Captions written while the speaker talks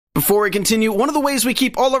Before we continue, one of the ways we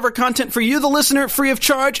keep all of our content for you, the listener, free of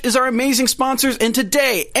charge is our amazing sponsors, and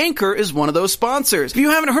today, Anchor is one of those sponsors. If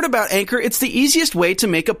you haven't heard about Anchor, it's the easiest way to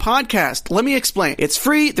make a podcast. Let me explain. It's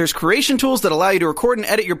free, there's creation tools that allow you to record and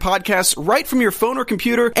edit your podcasts right from your phone or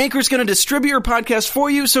computer. Anchor's going to distribute your podcast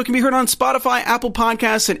for you so it can be heard on Spotify, Apple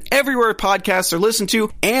Podcasts, and everywhere podcasts are listened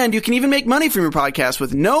to, and you can even make money from your podcast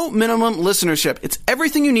with no minimum listenership. It's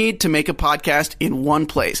everything you need to make a podcast in one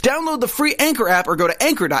place. Download the free Anchor app or go to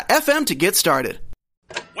anchor.fm to get started.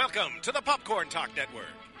 Welcome to the Popcorn Talk Network,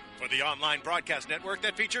 for the online broadcast network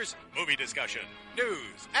that features movie discussion,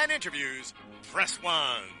 news, and interviews. Press 1.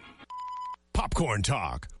 Popcorn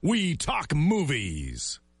Talk. We talk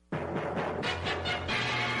movies.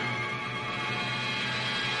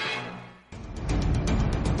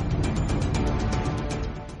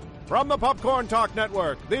 From the Popcorn Talk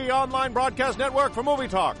Network, the online broadcast network for movie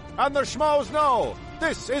talk, and the schmoes know,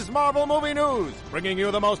 this is Marvel Movie News, bringing you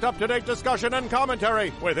the most up-to-date discussion and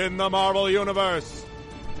commentary within the Marvel Universe.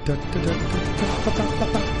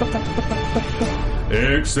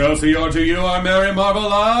 Excelsior to you, our merry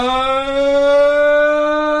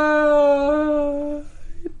Marvelites!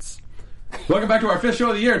 Welcome back to our fifth show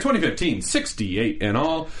of the year, 2015, 68 in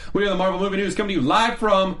all. We are the Marvel Movie News, coming to you live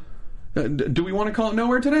from... do we want to call it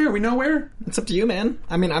nowhere today? Are we nowhere? It's up to you, man.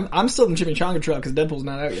 I mean, I'm still in Chimichanga Truck because Deadpool's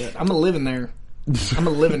not out yet. I'm gonna live in there. I'm gonna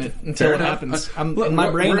live in it until it happens. In my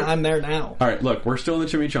brain, I'm there now. All right, look, we're still in the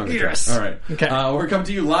Chimichanga Truck. All right. Okay. We're coming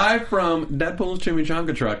to you live from Deadpool's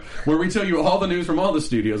Chimichanga Truck, where we tell you all the news from all the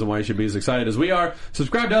studios and why you should be as excited as we are.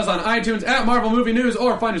 Subscribe to us on iTunes at Marvel Movie News,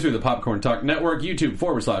 or find us through the Popcorn Talk Network,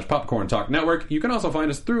 YouTube.com/Popcorn Talk Network. You can also find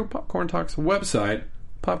us through Popcorn Talk's website,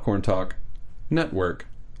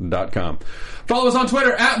 popcorntalknetwork.com. Follow us on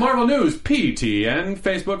Twitter at Marvel News PTN,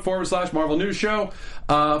 Facebook.com/Marvel News Show.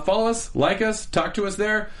 Follow us, like us, talk to us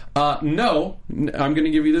there. No, I'm going to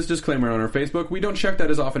give you this disclaimer on our Facebook. We don't check that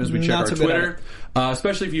as often as we check our Twitter,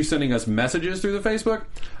 especially if you're sending us messages through the Facebook.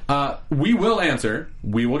 We will answer.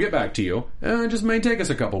 We will get back to you. It just may take us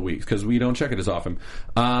a couple weeks because we don't check it as often.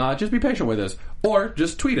 Just be patient with us, or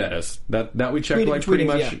just tweet at us. That we check pretty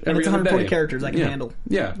much every and it's other 140 day. characters I can handle.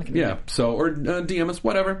 Yeah. So, or DM us,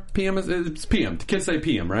 whatever. PM it's PM. The kids say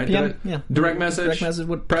PM, right? PM, yeah. Direct message.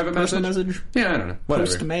 What? Private message. Yeah, I don't know. Whatever.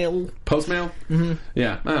 Postmail. Postmail? Mm-hmm.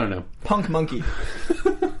 Yeah, I don't know. Punk Monkey.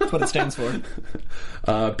 That's what it stands for.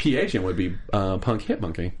 PHM would be Punk Hit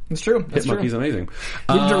Monkey. It's true. Hit Monkey's amazing.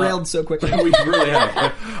 We've derailed so quickly. We really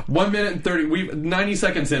have. 1 minute and 30. 90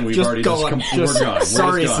 seconds in, we've just already gone. We're gone.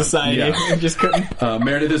 Sorry, gone. society. Yeah. Just couldn't.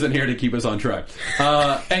 Meredith isn't here to keep us on track.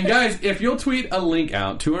 And guys, if you'll tweet a link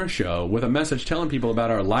out to our show with a message telling people about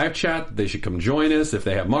our live chat, they should come join us. If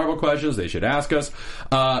they have Marvel questions, they should ask us.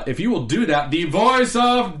 If you will do that, the voice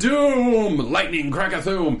of Doom, Lightning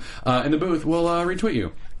Crack-a-Thoom, in the booth will retweet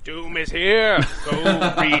you. Doom is here. Go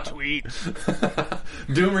retweet.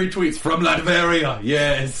 Doom retweets from Latveria.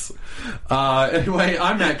 Yes. Anyway,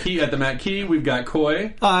 I'm Matt Key at the Matt Key. We've got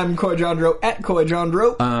Coy. I'm Coy Jandro at Coy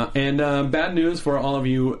Jandro. And bad news for all of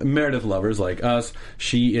you Meredith lovers like us.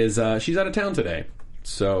 She's out of town today.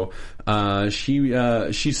 So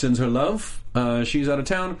she sends her love. She's out of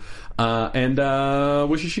town and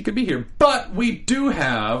wishes she could be here. But we do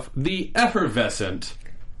have the effervescent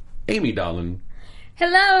Amy Dallin.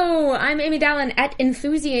 Hello, I'm Amy Dallin at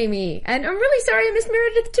Enthusiamy, and I'm really sorry I missed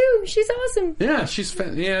Meredith too. She's awesome. Yeah, she's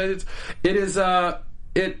it is not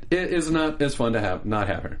as fun to not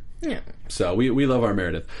have her. Yeah. So we love our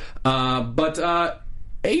Meredith. But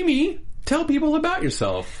Amy, tell people about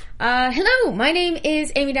yourself. Hello, my name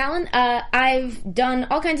is Amy Dallin. I've done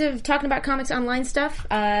all kinds of talking about comics online stuff.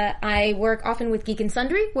 I work often with Geek and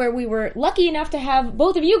Sundry, where we were lucky enough to have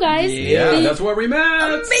both of you guys. Yeah, that's where we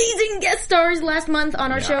met. Amazing guest stars last month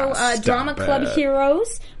on our show, Drama Club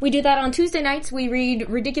Heroes. We do that on Tuesday nights. We read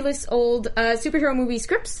ridiculous old superhero movie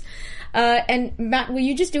scripts. And Matt, will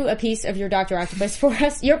you just do a piece of your Dr. Octopus for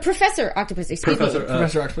us? Your Professor Octopus, excuse me.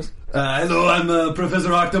 Professor Octopus. Hello, I'm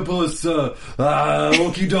Professor Octopus.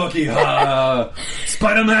 Okie dokie.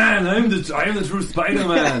 Spider-Man. I am the true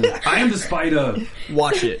Spider-Man. I am the spider.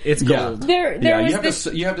 Watch it. It's gold.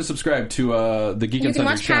 You have to subscribe to the Geek and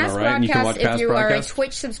Sundry channel, right? And you can watch past if you are a broadcasts.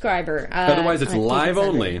 Twitch subscriber. Otherwise, it's live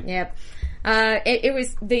only. Yep. It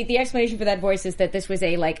was the explanation for that voice is that this was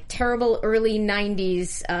a terrible early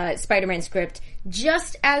 90s Spider-Man script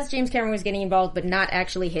just as James Cameron was getting involved, but not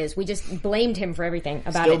actually his. We just blamed him for everything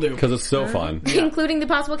about Still it. do. Because it's so fun. Including the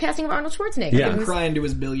possible casting of Arnold Schwarzenegger. Yeah. I'm crying to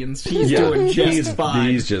his billions. He's doing just fine.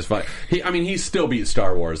 He's just fine. He still beat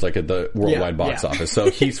Star Wars like at the worldwide box office, so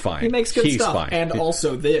he's fine. He makes good he's stuff. Fine. And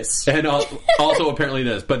also this. And also apparently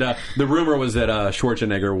this. But the rumor was that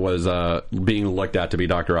Schwarzenegger was being looked at to be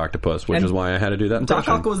Dr. Octopus, which is why I had to do that Doc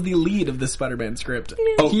impression. Ock was the lead of the Spider-Man script.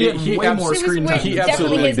 Oh, he had way more screen time. He definitely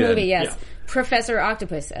absolutely his did. movie, yes. Yeah. Professor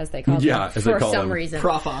Octopus, as they called him, as they for call some him. reason.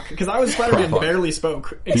 Prof Ock. Because I was Spider-Man Prof Ock. barely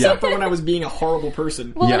spoke, except for when I was being a horrible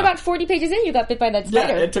person. Well, Yeah. and about 40 pages in, you got bit by that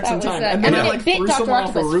spider. Yeah, it took some time. And And then then it bit threw Dr. someone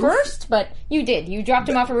off a Octopus roof. first, but you did. You dropped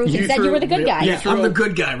him off a roof You and said you threw- were the good guy. Yeah, I'm the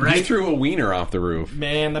good guy, He right? threw a wiener off the roof.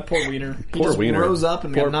 Man, that poor wiener. He Poor just wiener. rose up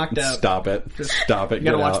and got knocked out. Stop it. Stop it. You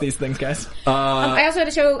gotta Get watch out. these things, guys. I also had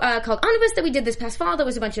a show called Omnibus that we did this past fall. That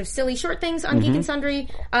was a bunch of silly short things on Geek and Sundry.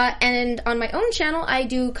 And on my own channel, I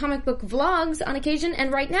do comic book vlogs on occasion.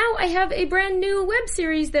 And right now, I have a brand new web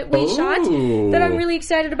series that we shot that I'm really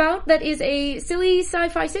excited about. That is a silly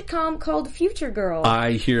sci-fi sitcom called Future Girl.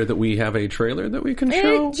 I hear that we have a trailer that we can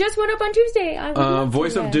show. It just went up on Tuesday. I would love to,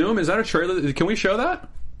 Voice of Doom, is that a trailer? Can we show that?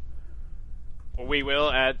 We will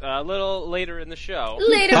at a little later in the show.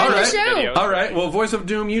 Later in the right. show. Videos. All right. Well, Voice of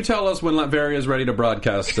Doom, you tell us when Latveria is ready to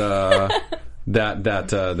broadcast that.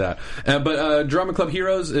 But Drama Club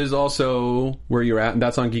Heroes is also where you're at, and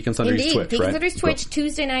that's on Geek and Sundry's Indeed. Twitch, Geek right? and Sundry's Twitch,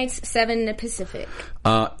 Tuesday nights, 7 Pacific.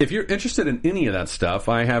 If you're interested in any of that stuff,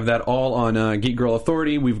 I have that all on Geek Girl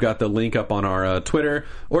Authority. We've got the link up on our Twitter,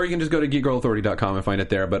 or you can just go to geekgirlauthority.com and find it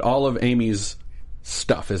there. But all of Amy's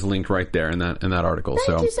stuff is linked right there in that article.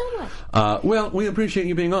 Thank you so much. Well, we appreciate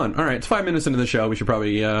you being on. All right, it's 5 minutes into the show. We should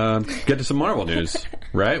probably get to some Marvel news,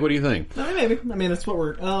 right? What do you think? Maybe. I mean, that's what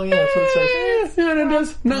we're... Oh, yeah, that's what it says. Yeah, it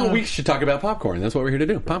does. No, we should talk about popcorn. That's what we're here to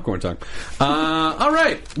do. Popcorn talk. All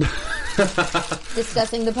right.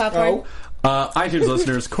 Discussing the popcorn. iTunes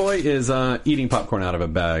listeners, Coy is eating popcorn out of a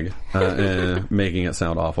bag, making it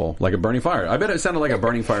sound awful, like a burning fire. I bet it sounded like a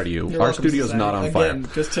burning fire to you. You're Our welcome, studio's Society. not on Again,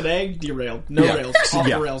 fire. just today, derailed. No Yeah. rails. Off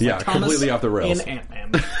Yeah, the rails. yeah, Like Thomas completely off the rails. in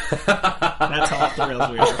Ant-Man. That's how off the rails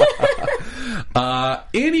we are.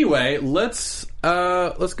 Anyway, let's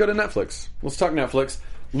go to Netflix. Let's talk Netflix.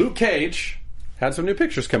 Luke Cage had some new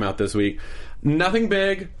pictures come out this week. Nothing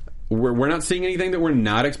big. We're not seeing anything that we're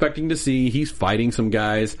not expecting to see. He's fighting some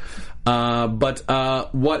guys. But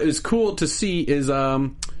what is cool to see is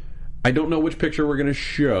I don't know which picture we're going to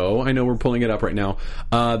show. I know we're pulling it up right now.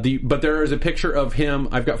 But there is a picture of him.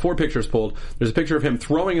 I've got 4 pictures pulled. There's a picture of him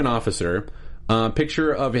throwing an officer. A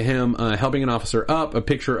picture of him helping an officer up. A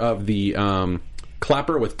picture of the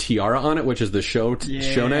clapper with tiara on it, which is the show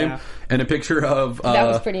name, and a picture of That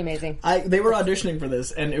was pretty amazing. They were auditioning for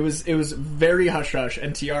this, and it was very hush hush,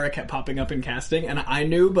 and tiara kept popping up in casting, and I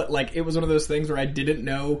knew, but like it was one of those things where I didn't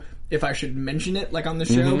know if I should mention it like on the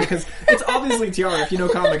show because it's obviously tiara. If you know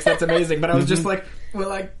comics, that's amazing. But I was just like,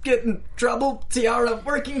 will I get in trouble? Tiara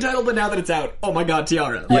working title, but now that it's out, oh my god,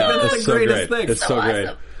 tiara! Like, that's the so greatest great. thing. It's so great.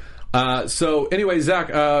 So anyway, Zach,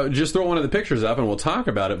 just throw one of the pictures up and we'll talk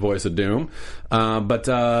about it, Voice of Doom.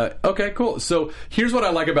 Okay, cool. So here's what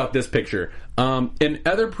I like about this picture. In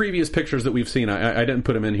other previous pictures that we've seen, I didn't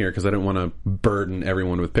put them in here because I didn't want to burden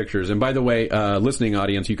everyone with pictures. And by the way, listening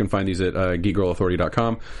audience, you can find these at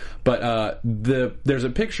geekgirlauthority.com. But there's a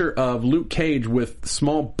picture of Luke Cage with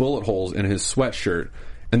small bullet holes in his sweatshirt.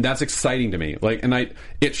 And that's exciting to me.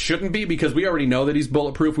 It shouldn't be because we already know that he's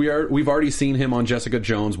bulletproof. We've already seen him on Jessica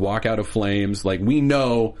Jones walk out of flames. Like we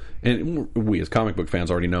know, and we as comic book fans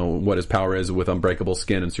already know what his power is with unbreakable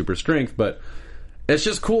skin and super strength. But it's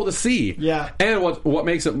just cool to see. Yeah. And what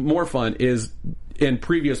makes it more fun is in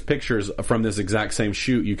previous pictures from this exact same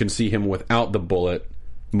shoot, you can see him without the bullet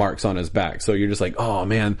marks on his back. So you're just like, oh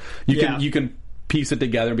man, you can piece it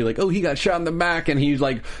together and be like, oh, he got shot in the back, and he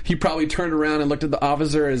probably turned around and looked at the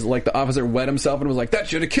officer as like the officer wet himself and was like, that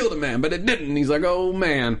should have killed a man, but it didn't. And he's like, oh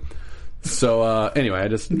man. So anyway, I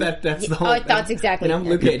just That's the whole. I thought exactly. And I'm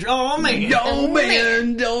Luke Cage. Oh man. oh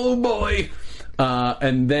man, oh boy.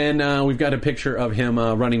 And then we've got a picture of him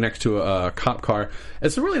running next to a cop car.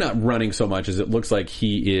 It's really not running so much as it looks like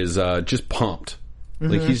he is just pumped.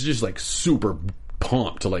 Like he's just like super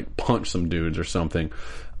pumped to like punch some dudes or something.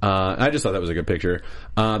 I just thought that was a good picture.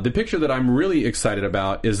 The picture that I'm really excited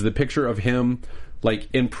about is the picture of him like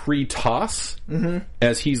in pre-toss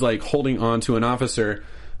as he's like holding on to an officer.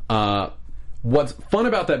 What's fun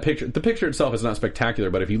about that picture, the picture itself is not spectacular,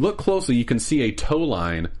 but if you look closely, you can see a toe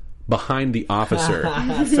line behind the officer.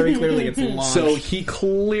 Very clearly, it's launched. So he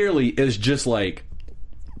clearly is just like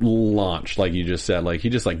launch, like you just said. Like he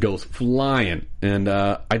just like goes flying, and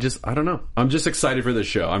I don't know. I'm just excited for this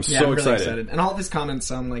show. I'm so really excited. And all of his comments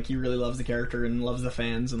sound like he really loves the character and loves the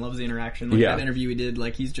fans and loves the interaction. Like that interview he did,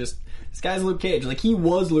 like he's just this guy's Luke Cage. Like he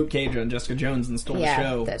was Luke Cage on Jessica Jones and stole the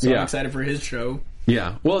show. So I'm excited for his show.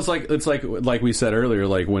 Yeah, well, it's like we said earlier,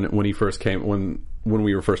 like when he first came, when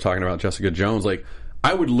we were first talking about Jessica Jones, like.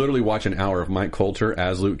 I would literally watch an hour of Mike Coulter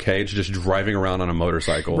as Luke Cage just driving around on a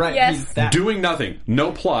motorcycle. Right. Yes. Doing nothing.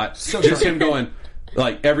 No plot. Just him going,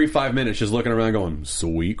 like, every 5 minutes just looking around going,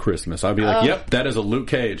 sweet Christmas. I'd be like, yep, that is a Luke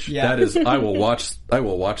Cage. Yeah. That is, I will watch the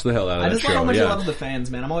hell out of that show. I just love how much he loves the fans,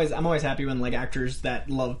 man. I'm always happy when, like, actors that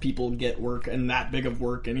love people get work and that big of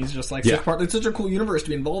work, and he's just like, it's such a cool universe to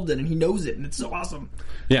be involved in, and he knows it, and it's so awesome.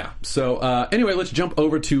 Yeah. So, anyway, let's jump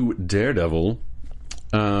over to Daredevil.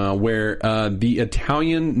 Where the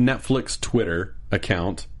Italian Netflix Twitter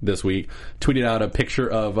account this week tweeted out a picture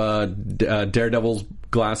of Daredevil's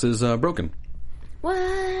glasses broken.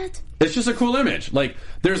 What? It's just a cool image. Like,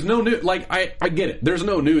 there's no news. Like, I get it. There's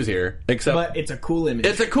no news here, except... But it's a cool image.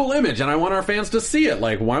 It's a cool image, and I want our fans to see it.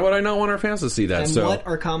 Like, why would I not want our fans to see that? And what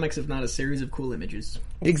are comics if not a series of cool images?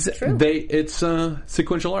 Exactly. It's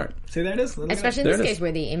sequential art. See, there it is. Especially in this case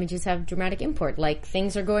where the images have dramatic import. Like,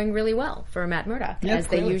 things are going really well for Matt Murdock, as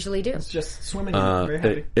they usually do. It's just swimming in it.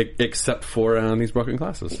 Very happy. Except for these broken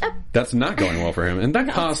glasses. Yep. That's not going well for him. And that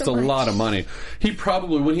costs a lot of money. He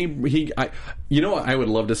probably, when you know what I would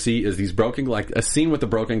love to see is these broken, like, a scene with the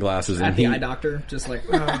broken glasses. At the eye doctor? Just like,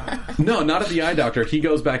 No, not at the eye doctor. He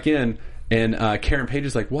goes back in, and Karen Page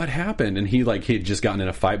is like, what happened? And he had just gotten in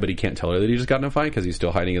a fight, but he can't tell her that he just got in a fight because he's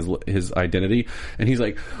still hiding his identity. And he's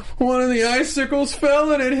like, one of the icicles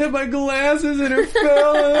fell and it hit my glasses and it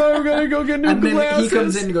fell and I'm going to go get new glasses. And then he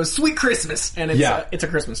comes in and goes, sweet Christmas. And it's a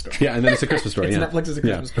Christmas story. Yeah, and then it's a Christmas story. Netflix is a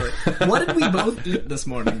Christmas story. What did we both eat this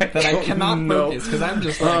morning that I cannot focus? Because I'm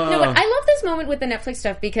just like... No, but I love this moment with the Netflix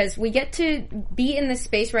stuff because we get to be in this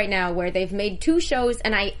space right now where they've made 2 shows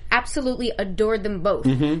and I absolutely adored them both.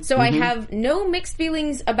 I have no mixed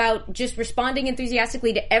feelings about just responding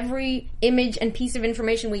enthusiastically to every image and piece of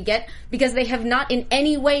information we get because they have not in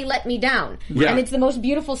any way let me down. Yeah. And it's the most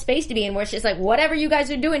beautiful space to be in where it's just like, whatever you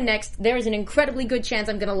guys are doing next, there is an incredibly good chance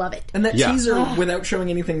I'm going to love it. And that teaser, without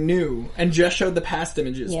showing anything new, and just showed the past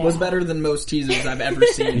images, was better than most teasers I've ever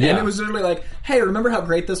seen. And it was literally like, hey, remember how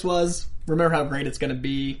great this was? Remember how great it's going to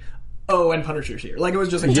be? Oh, and Punisher's here. Like, it was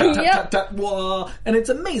just like, tut, whoa. And it's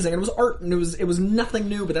amazing. And it was art, and it was nothing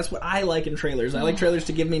new, but that's what I like in trailers. I like trailers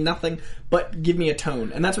to give me nothing, but give me a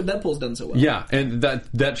tone. And that's what Deadpool's done so well. Yeah, and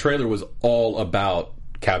that trailer was all about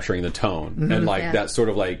capturing the tone. And, like, that sort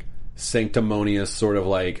of, like, sanctimonious sort of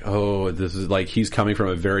like, oh, this is like he's coming from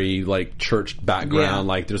a very like church background,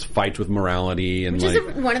 like there's fights with morality and which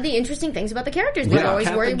is one of the interesting things about the characters. We're always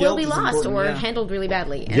worried will be lost or handled really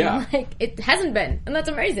badly, and like it hasn't been, and that's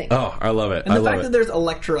amazing. Oh, I love it. And the fact that there's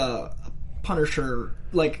Elektra, Punisher,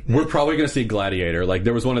 like we're probably going to see Gladiator. Like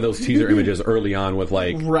there was one of those teaser images early on with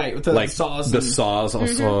like with the saws, the saws.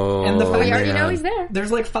 Also, and the fact we already know he's there.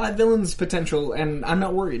 There's like 5 villains potential, and I'm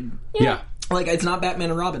not worried. Yeah. Like, it's not Batman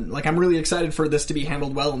and Robin. Like, I'm really excited for this to be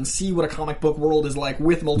handled well and see what a comic book world is like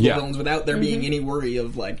with multiple villains without there being any worry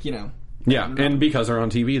of, like, you know... Yeah, and because they're on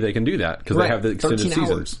TV, they can do that, because they have the extended 13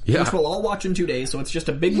 seasons. Hours, which we'll all watch in 2 days, so it's just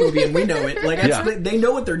a big movie and we know it. Like, they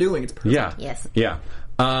know what they're doing. It's perfect. Yeah. Yes.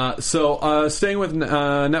 Yeah. So, staying with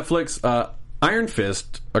Netflix, Iron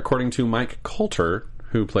Fist, according to Mike Coulter,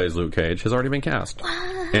 who plays Luke Cage, has already been cast.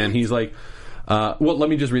 What? And he's like... well, let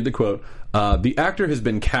me just read the quote. The actor has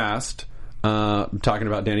been cast... talking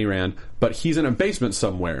about Danny Rand, but he's in a basement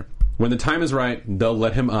somewhere. When the time is right, they'll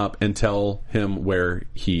let him up and tell him where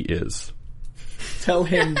he is. Tell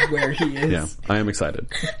him where he is? Yeah, I am excited.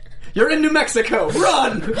 You're in New Mexico!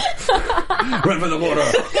 Run! Run for the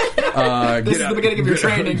border! This is the beginning of your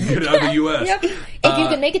training. Get out of the U.S. Yep. If you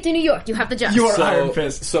can make it to New York, you have the job. You're Iron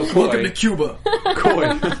Fist. So welcome to Cuba.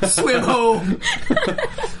 Coy. Swim home.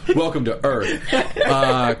 Welcome to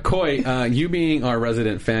Earth. Coy, you being our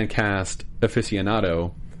resident fan cast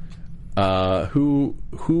aficionado, who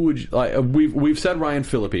would you, like? We've said Ryan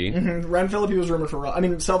Phillippe. Mm-hmm. Ryan Phillippe was rumored for. I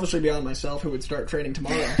mean, selfishly beyond myself, who would start training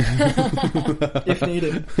tomorrow if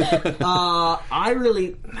needed.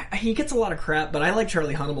 He gets a lot of crap, but I like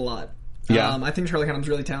Charlie Hunnam a lot. Yeah. I think Charlie Hunnam's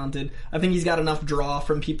really talented. I think he's got enough draw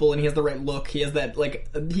from people, and he has the right look. He has that, like,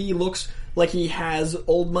 he looks like he has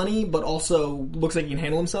old money, but also looks like he can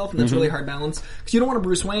handle himself, and that's really hard balance. Because you don't want a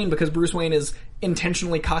Bruce Wayne, because Bruce Wayne is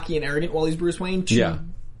intentionally cocky and arrogant while he's Bruce Wayne to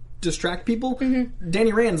distract people.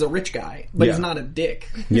 Danny Rand's a rich guy, but he's not a dick.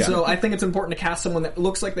 Yeah. So I think it's important to cast someone that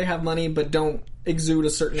looks like they have money, but don't exude a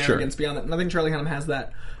certain arrogance beyond that. And I think Charlie Hunnam has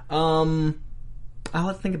that. I'll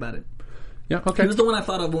have to think about it. Yeah, okay. He was the one I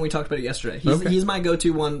thought of when we talked about it yesterday. He's my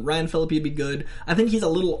go-to one. Ryan Phillippe would be good. I think he's a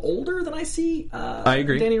little older than I see I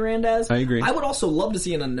agree. Danny Rand as. I agree. I would also love to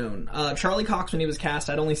see an unknown. Charlie Cox, when he was cast,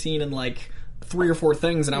 I'd only seen in like 3 or 4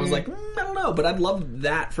 things, and I was like, I don't know, but I'd love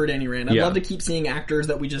that for Danny Rand. I'd love to keep seeing actors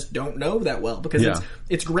that we just don't know that well, because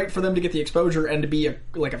it's great for them to get the exposure and to be a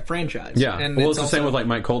franchise. Yeah, and well, it's the same with like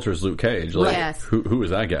Mike Coulter's Luke Cage. Like, Yes. who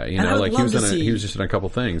is that guy? You And know, I would like love he was just in a couple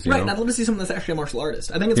things. You Right, know? and I'd love to see someone that's actually a martial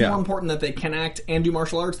artist. I think it's more important that they can act and do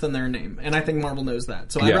martial arts than their name, and I think Marvel knows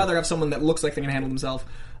that. So I'd rather have someone that looks like they can handle themselves.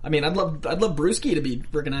 I mean, I'd love Brewski to be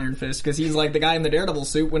freaking Iron Fist, because he's like the guy in the Daredevil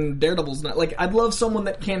suit when Daredevil's not. Like, I'd love someone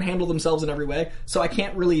that can handle themselves in every way. So I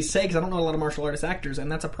can't really say, because I don't know a lot of martial artist actors,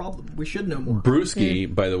 and that's a problem. We should know more.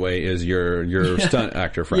 Brewski, by the way, is your stunt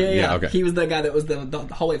actor friend. Yeah. Okay. He was the guy that was the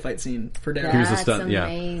hallway fight scene for Daredevil. He was the That's stunt.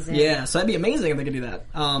 amazing. Yeah, so that'd be amazing if they could do that.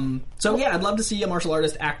 So yeah, I'd love to see a martial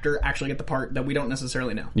artist actor actually get the part that we don't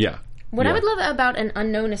necessarily know. Yeah. What I would love about an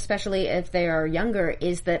unknown, especially if they are younger,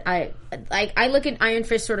 is that I look at Iron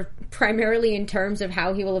Fist sort of primarily in terms of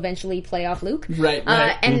how he will eventually play off Luke. Right.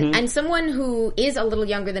 And someone who is a little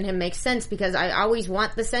younger than him makes sense, because I always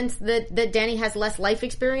want the sense that Danny has less life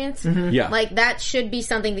experience. Yeah. Like, that should be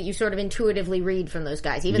something that you sort of intuitively read from those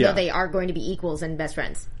guys, even though they are going to be equals and best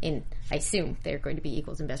friends. I assume they're going to be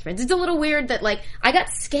equals and best friends. It's a little weird that, like, I got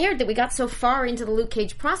scared that we got so far into the Luke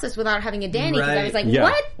Cage process without having a Danny, because I was like,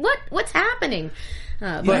 what's happening?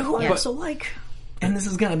 But who I also like, and this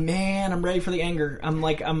is gonna, man, I'm ready for the anger. I'm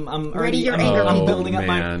Ready your anger. I'm building up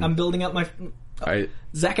man. I'm building up my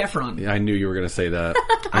Zac Efron. I knew you were going to say that.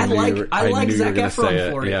 I like Zac Efron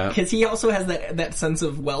it. for it, because he also has that sense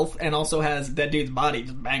of wealth, and also has that dude's body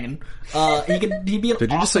just banging. He'd be an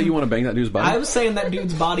Did you just say you want to bang that dude's body? I was saying that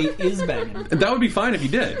dude's body is banging. That would be fine if you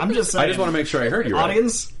did. I'm just saying. I just want to make sure I heard you right.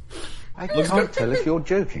 Audience. I can't tell if you're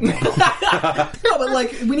joking. No, but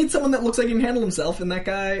like, we need someone that looks like he can handle himself, and that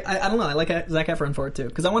guy, I don't know, I like Zac Efron for it too,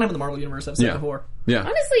 because I want him in the Marvel Universe, I've said before. Yeah.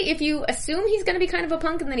 Honestly, if you assume he's going to be kind of a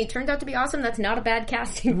punk and then he turns out to be awesome, that's not a bad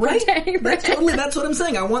casting. Right? That's what I'm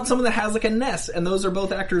saying. I want someone that has like a nest, and those are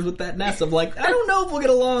both actors with that nest of like, I don't know if we'll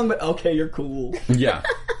get along, but okay, you're cool. Yeah.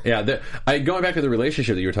 Going back to the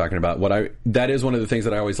relationship that you were talking about, that is one of the things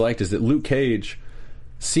that I always liked, is that Luke Cage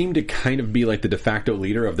seemed to kind of be like the de facto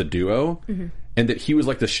leader of the duo, and that he was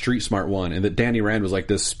like the street smart one, and that Danny Rand was like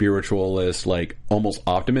this spiritualist, like almost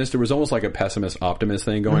optimist. There was almost like a pessimist optimist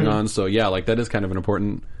thing going on. So yeah, like that is kind of an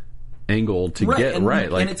important angle to get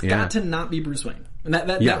right. Like, and it's got to not be Bruce Wayne. And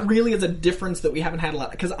that really is a difference that we haven't had a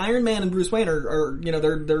lot, because Iron Man and Bruce Wayne are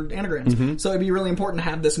they're anagrams. So it'd be really important to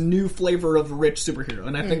have this new flavor of rich superhero,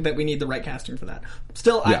 and I think that we need the right casting for that.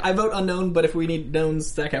 Still, I vote unknown, but if we need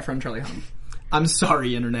knowns, Zac Efron, Charlie Hunnam. I'm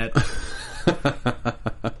sorry, Internet.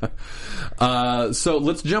 So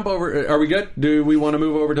let's jump over. Are we good? Do we want to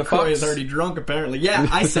move over to Fox? Corey is already drunk, apparently. Yeah,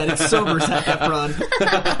 I said it's sober, Zac Efron.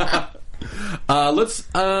 Let's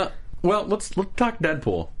talk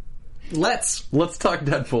Deadpool. Let's talk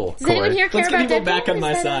Deadpool. Does anyone here care get about people Deadpool? back on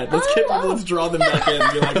my side. Let's draw them back in.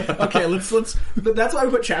 And be like, okay, let's. But that's why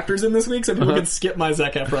we put chapters in this week, so people can skip my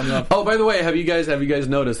Zac Efron up. Oh, by the way, have you guys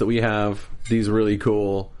noticed that we have these really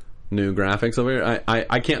cool new graphics over here?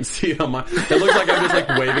 I can't see it on my. It looks like I'm just like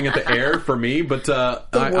waving at the air for me, but the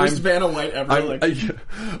worst Vanna White ever.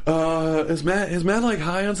 Is Matt like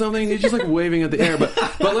high on something? He's just like waving at the air. But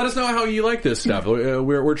let us know how you like this stuff.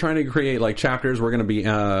 We're trying to create like chapters. We're going to be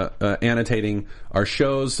annotating our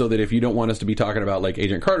shows so that if you don't want us to be talking about like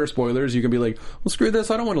Agent Carter spoilers, you can be like, well, screw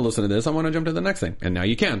this. I don't want to listen to this. I want to jump to the next thing. And now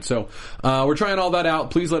you can. So we're trying all that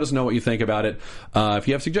out. Please let us know what you think about it. If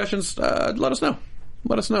you have suggestions, let us know.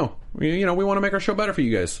 Let us know. We want to make our show better for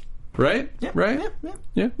you guys. Right? Yeah, right?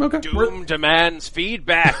 Yeah. Okay. Doom demands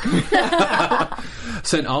feedback.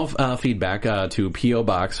 Send all feedback to P.O.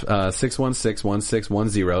 Box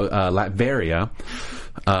 616-1610, Latveria.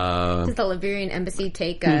 Does the Laverian embassy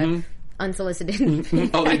take unsolicited?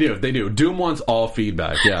 Oh, they do. Doom wants all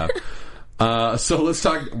feedback. Yeah. So let's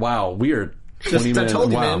talk. Wow, we are 20 minutes.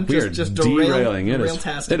 Told you, wow, man. We are just derailing. It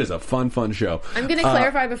derail-tastic. is a fun show. I'm going to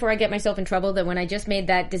clarify before I get myself in trouble that when I just made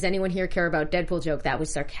that "Does anyone here care about Deadpool" joke, that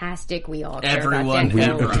was sarcastic. We all care about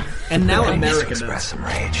Deadpool. And now America does. Some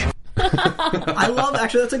rage.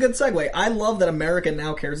 Actually, that's a good segue. I love that America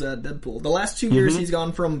now cares about Deadpool. The last 2 years he's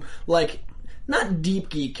gone from like, not deep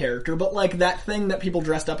geek character, but like that thing that people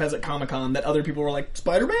dressed up as at Comic-Con that other people were like,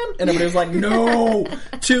 Spider-Man? And everybody was like, no!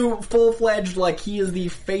 To full-fledged, like, he is the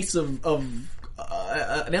face of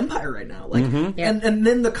an empire right now. Like, and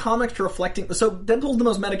then the comics reflecting. So Deadpool's the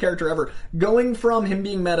most meta character ever. Going from him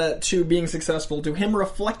being meta to being successful to him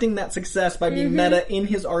reflecting that success by being meta in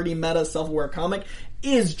his already meta self-aware comic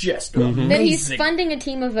is just amazing. That he's funding a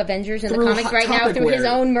team of Avengers in the comics right now through his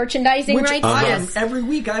own merchandising rights. I am. Every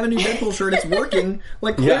week I have a new Deadpool shirt. It's working.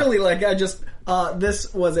 Like, clearly, like, I just...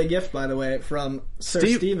 this was a gift, by the way, from Sir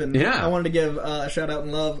Steven. Yeah. I wanted to give a shout out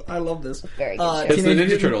and love. I love this. Very good it's the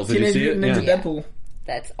Ninja Turtles. Did you see it? Ninja Deadpool.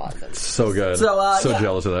 That's awesome. So good. So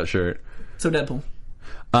jealous of that shirt. So Deadpool.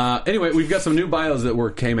 Anyway, we've got some new bios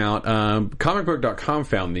that came out. Comicbook.com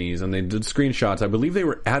found these, and they did screenshots. I believe they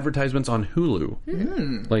were advertisements on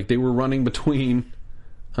Hulu. Like, they were running between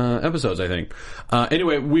episodes, I think.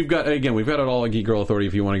 Anyway, we've got it all at Geek Girl Authority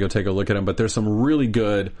if you want to go take a look at them, but there's some really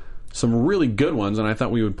good ones, and I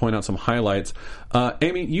thought we would point out some highlights.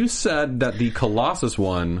 Amy, you said that the Colossus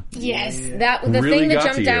one... Yes, the really thing that got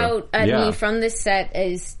jumped to you. out at me from this set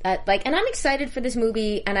is, and I'm excited for this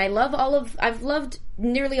movie, and I've loved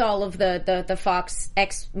nearly all of the Fox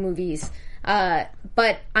X movies,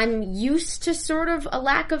 but I'm used to sort of a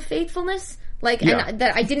lack of faithfulness, and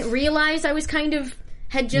that I didn't realize I was kind of...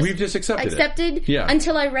 We've just accepted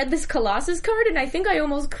until I read this Colossus card, and I think I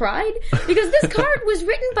almost cried because this card was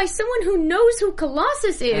written by someone who knows who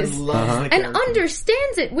Colossus is and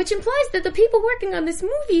understands it, which implies that the people working on this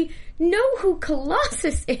movie know who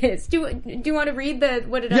Colossus is. Do you want to read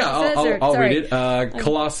what it says? I'll read it.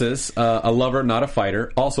 Colossus, a lover, not a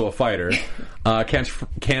fighter, also a fighter,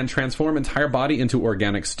 can transform entire body into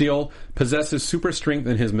organic steel, possesses super strength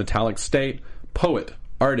in his metallic state, poet,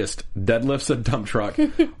 artist, deadlifts a dump truck,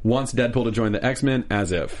 wants Deadpool to join the X-Men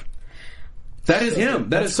as if. That is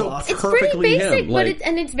him. That is so it's perfectly pretty basic, him. But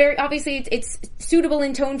it's very obviously it's suitable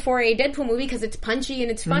in tone for a Deadpool movie because it's punchy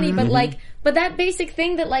and it's funny. But that basic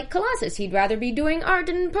thing that like Colossus, he'd rather be doing art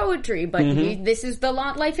and poetry, but this is the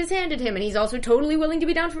lot life has handed him, and he's also totally willing to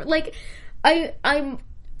be down for I'm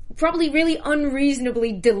probably really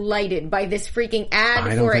unreasonably delighted by this freaking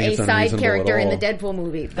ad for a side character in the Deadpool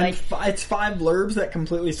movie. It's 5 blurbs that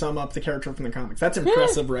completely sum up the character from the comics. That's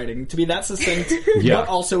impressive writing. To be that succinct, but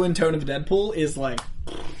also in tone of Deadpool is like...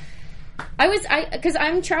 because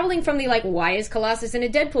I'm traveling from the why is Colossus in a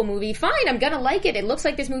Deadpool movie? Fine, I'm gonna like it. It looks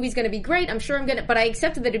like this movie's gonna be great. I'm sure but I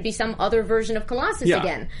accepted that it'd be some other version of Colossus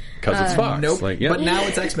again. Because it's Fox. Nope. But now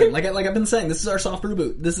it's X-Men. Like I've been saying, this is our soft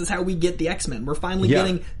reboot. This is how we get the X-Men. We're finally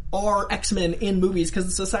getting our X-Men in movies because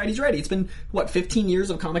the society's ready. It's been, 15 years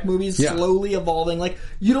of comic movies slowly evolving.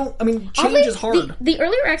 Change is hard. The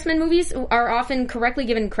earlier X-Men movies are often correctly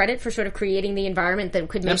given credit for sort of creating the environment that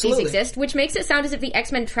could make these exist, which makes it sound as if the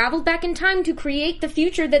X-Men traveled back in time to create the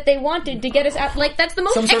future that they wanted to get us out. That's the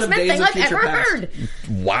most X-Men thing I've ever heard.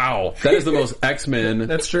 Wow. That is the most X-Men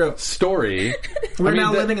That's true. story. We're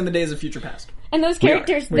now living in the days of future past. And those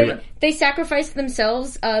characters, they sacrificed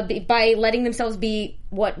themselves by letting themselves be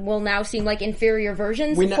what will now seem like inferior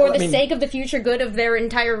versions for the sake of the future good of their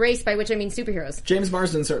entire race, by which I mean superheroes. James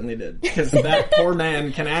Marsden certainly did, because that poor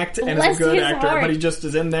man can act and is a good actor, but he just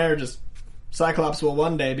is in there Cyclops will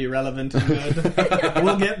one day be relevant and good.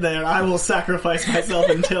 We'll get there. I will sacrifice myself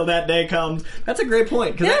until that day comes. That's a great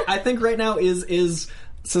point, because I think right now is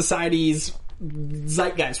society's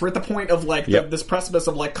zeitgeist. We're at the point of this precipice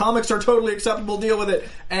of comics are totally acceptable, deal with it,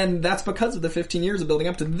 and that's because of the 15 years of building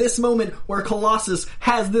up to this moment where Colossus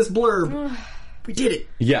has this blurb. We did it.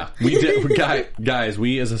 Yeah, we did. Guys,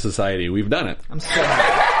 we as a society, we've done it. I'm so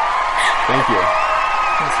happy. Thank you.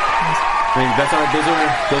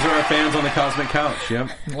 Those are our fans on the Cosmic Couch.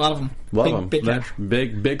 Yep, a lot of them.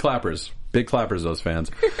 Big clappers. Big clappers, those fans.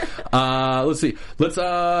 Let's see.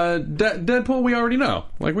 Deadpool. We already know.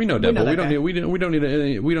 We know Deadpool.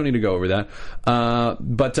 We don't need to go over that.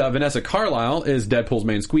 But Vanessa Carlyle is Deadpool's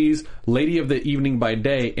main squeeze. Lady of the evening by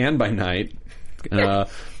day and by night.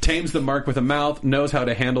 Tames the mark with a mouth, knows how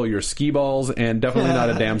to handle your skee balls, and definitely not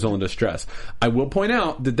a damsel in distress. I will point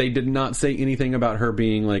out that they did not say anything about her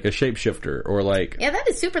being a shapeshifter or Yeah, that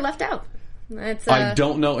is super left out. I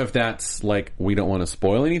don't know if that's we don't want to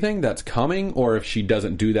spoil anything that's coming, or if she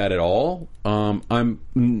doesn't do that at all. I'm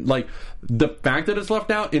the fact that it's left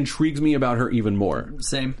out intrigues me about her even more.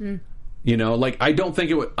 Same. I don't think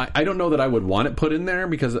it would. I don't know that I would want it put in there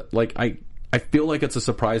because I feel like it's a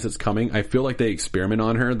surprise that's coming. I feel like they experiment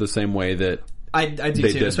on her the same way that I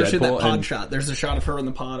do too, especially that pod shot. There's a shot of her in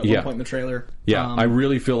the pod at one point in the trailer. Yeah, I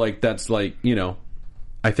really feel like that's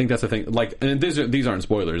I think that's the thing. And these aren't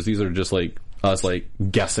spoilers. These are just us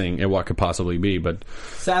guessing at what could possibly be. But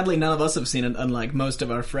sadly, none of us have seen it, unlike most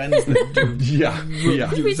of our friends that do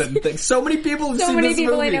reviews and things. So many people have seen this movie. So many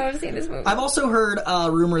people I know have seen this movie. I've also heard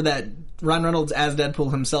a rumor that Ryan Reynolds as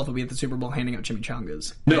Deadpool himself will be at the Super Bowl handing out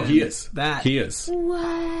chimichangas. No, And he is. He is.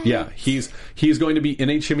 What? Yeah, he's going to be in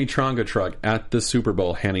a chimichanga truck at the Super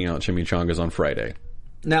Bowl handing out chimichangas on Friday.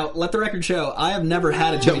 Now, let the record show, I have never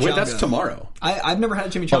had a chimichanga. Wait, that's tomorrow. I've never had a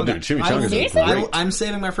chimichanga. Oh, dude, chimichangas are great. I'm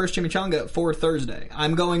saving my first chimichanga for Thursday.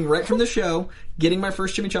 I'm going right from the show, getting my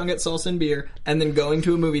first chimichanga at Salsa and Beer, and then going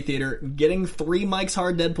to a movie theater, getting 3 Mike's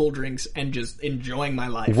Hard Deadpool drinks, and just enjoying my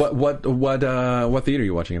life. What theater are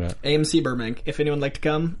you watching it at? AMC Burbank. If anyone would like to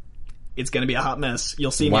come, it's going to be a hot mess.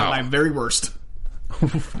 You'll see me at my very worst.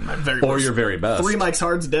 My very Or worst. your very best. 3 Mike's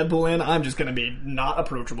Hard's Deadpool in. I'm just going to be not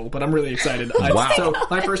approachable, but I'm really excited. Wow. So,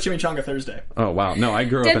 my first chimichanga Thursday. Oh, wow. No, I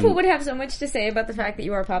grew up Deadpool in... would have so much to say about the fact that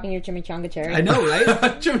you are popping your chimichanga cherry. I know, right?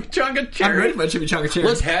 Chimichanga I'm cherry. ready for my chimichanga cherry.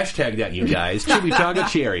 Let's hashtag that, you guys. Chimichanga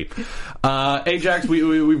cherry. Ajax,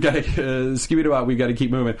 we've got to Scooby-Doo. We've got to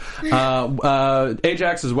keep moving.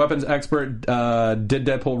 Ajax is weapons expert. Did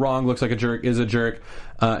Deadpool wrong? Looks like a jerk. Is a jerk.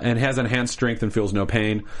 And has enhanced strength and feels no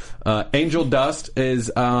pain. Angel Dust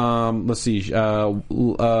is has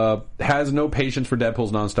no patience for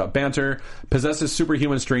Deadpool's nonstop banter. Possesses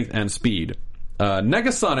superhuman strength and speed.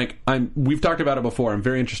 Negasonic, we've talked about it before. I'm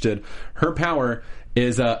very interested. Her power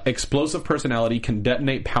is explosive personality, can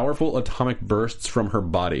detonate powerful atomic bursts from her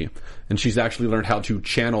body, and she's actually learned how to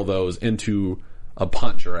channel those into a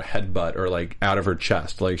punch or a headbutt or like out of her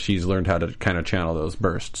chest. Like she's learned how to kind of channel those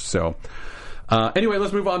bursts. So. Anyway,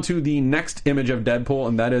 let's move on to the next image of Deadpool,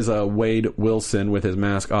 and that is Wade Wilson with his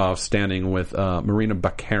mask off, standing with Marina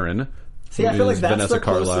Baccarin. See, I feel like that's Vanessa the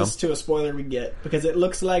Carlisle. closest to a spoiler we get, because it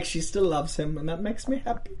looks like she still loves him, and that makes me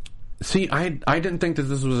happy. See, I didn't think that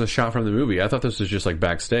this was a shot from the movie. I thought this was just like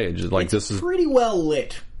backstage. Like It's this is pretty well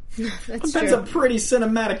lit. That's That's true. a pretty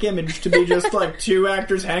cinematic image to be just like 2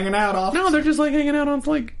 actors hanging out off. no, they're just like hanging out on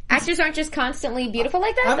like. Actors aren't just constantly beautiful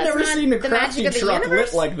like that. I've That's never not seen a the crafty magic of the truck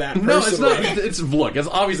universe. lit like that. No, it's personally. not. It's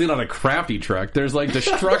obviously not a crafty truck. There's like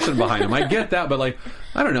destruction behind him. I get that, but like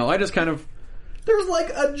I don't know. I just kind of. There's like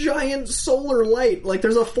a giant solar light. Like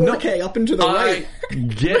there's a 4K up into the right.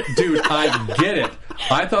 I get it.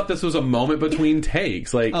 I thought this was a moment between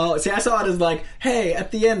takes. Like, Oh, see, I saw it as like, hey, at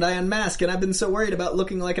the end I unmask, and I've been so worried about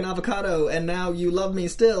looking like an avocado, and now you love me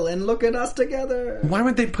still, and look at us together. why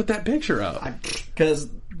would they put that picture up? Because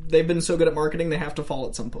they've been so good at marketing, they have to fall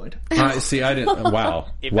at some point. See, I didn't. Wow.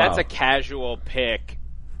 If wow. that's a casual pick,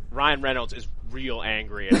 Ryan Reynolds is real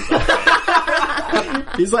angry at something.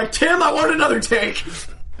 He's like, Tim, I want another take.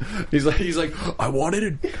 He's like, I wanted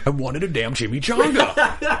a damn chimichanga.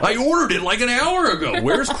 I ordered it like an hour ago.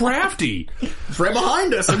 Where's Crafty? It's right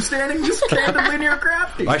behind us. I'm standing just candidly near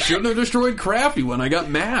Crafty. I shouldn't have destroyed Crafty when I got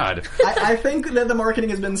mad. I think that the marketing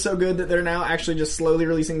has been so good that they're now actually just slowly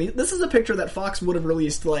releasing these. This is a picture that Fox would have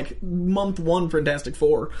released like month 1 Fantastic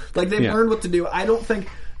Four. Like they've Yeah. learned what to do. I don't think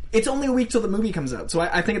it's only a week till the movie comes out, so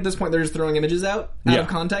I think at this point they're just throwing images out of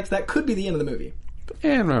context. That could be the end of the movie.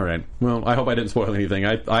 And all right. Well, I hope I didn't spoil anything.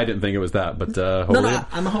 I didn't think it was that, but hopefully. No,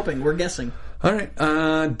 I'm hoping. We're guessing. All right.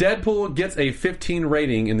 Deadpool gets a 15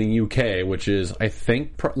 rating in the UK, which is, I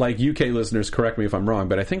think, like UK listeners, correct me if I'm wrong,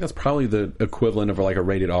 but I think that's probably the equivalent of like a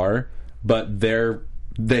rated R. But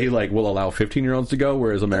they like will allow 15-year-olds to go,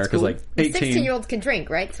 whereas America's cool. like 18. 16-year-olds can drink,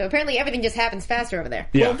 right? So apparently everything just happens faster over there.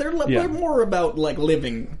 Yeah. Well, they're yeah. we're more about like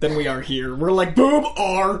living than we are here. We're like boob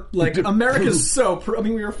R. Like America's so. I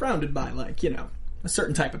mean, we were founded by like a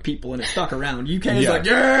certain type of people, and it stuck around. UK is like,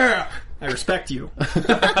 yeah, I respect you.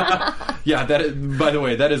 Yeah, that is, by the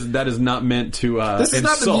way, that is not meant to This is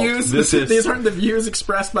insult. not the views. These aren't the views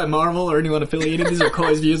expressed by Marvel or anyone affiliated. These are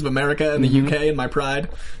Coy's views of America and the UK and my pride.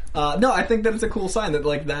 No, I think that it's a cool sign that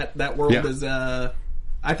like that world is. I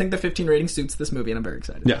think the 15 rating suits this movie, and I'm very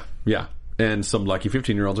excited. Yeah. And some lucky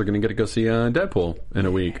 15-year-olds are going to get to go see Deadpool in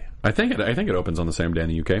a week. I think it opens on the same day in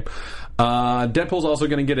the UK. Deadpool's also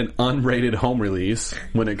going to get an unrated home release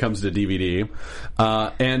when it comes to DVD.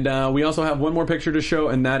 And we also have one more picture to show,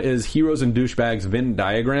 and that is Heroes and Douchebags Venn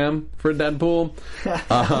diagram for Deadpool.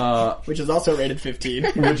 Which is also rated 15.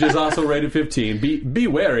 Which is also rated 15. Be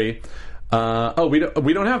wary. We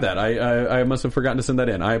don't have that. I must have forgotten to send that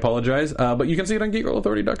in. I apologize. But you can see it on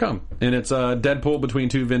GeekGirlAuthority.com. And it's Deadpool between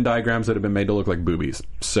 2 Venn diagrams that have been made to look like boobies.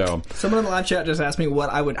 So someone in the live chat just asked me how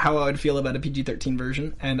I would feel about a PG-13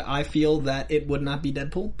 version, and I feel that it would not be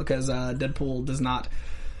Deadpool because Deadpool does not.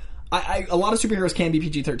 A lot of superheroes can be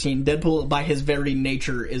PG-13. Deadpool, by his very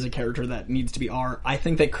nature, is a character that needs to be R. I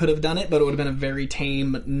think they could have done it, but it would have been a very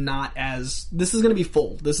tame, not as... This is going to be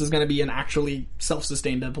full. This is going to be an actually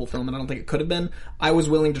self-sustained Deadpool film, and I don't think it could have been. I was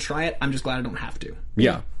willing to try it. I'm just glad I don't have to.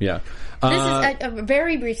 Yeah. This is a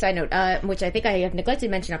very brief side note, which I think I have neglected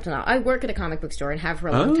to mention up till now. I work at a comic book store and have for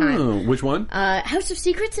a long time. Which one? House of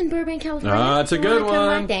Secrets in Burbank, California. It's a good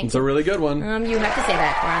one. Thank It's you. a really good one. You have to say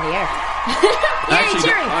that. We're on the air.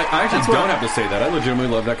 I actually don't have to say that. I legitimately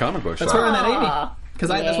love that comic book. That's where I met Amy. Because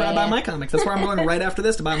that's where I buy my comics. That's where I'm going right after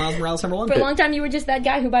this to buy Miles Morales #1. For a long time, you were just that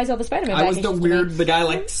guy who buys all the Spider-Man I was packages. the guy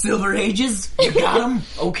like, Silver Ages? You got him?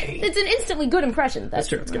 Okay. It's an instantly good impression. That's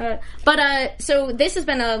true. It's good. So this has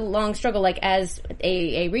been a long struggle. Like, as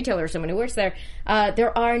a retailer or someone who works there,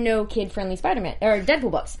 there are no kid-friendly Spider-Man or Deadpool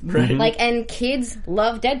books. Right. Like, and kids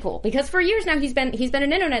love Deadpool because for years now he's been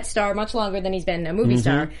an internet star much longer than he's been a movie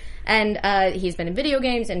star, and he's been in video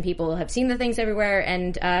games and people have seen the things everywhere.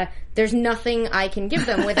 And there's nothing I can give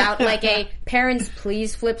them without like a parents,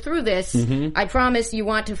 please flip through this. I promise you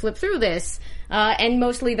want to flip through this. And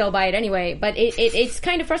mostly they'll buy it anyway. But it's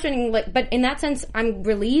kind of frustrating. Like, but in that sense, I'm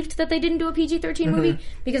relieved that they didn't do a PG-13 movie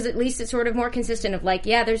because at least it's sort of more consistent. Of like,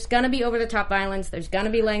 yeah, there's gonna be over-the-top violence. There's gonna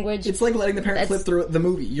be language. It's like letting the parents flip through the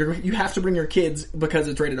movie. You have to bring your kids because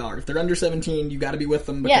it's rated R. If they're under 17, you got to be with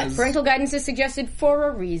them. Because... Yeah, parental guidance is suggested for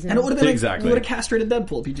a reason. And it would have been exactly. You would have castrated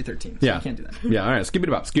Deadpool PG-13. So Yeah. you can't do that. Yeah, all right. Scoop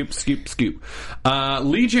it up. Scoop.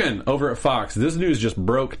 Legion over at Fox. This news just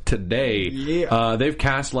broke today. Yeah. They've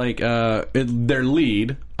cast like their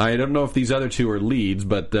lead. I don't know if these other two are leads,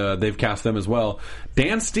 but they've cast them as well.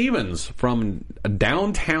 Dan Stevens from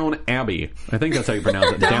Downtown Abbey. I think that's how you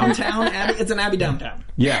pronounce it. Downtown Abbey? It's an Abbey downtown.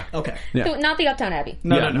 Yeah. Okay. Yeah. So not the Uptown Abbey.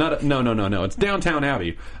 No. It's Downtown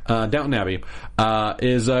Abbey. Downton Abbey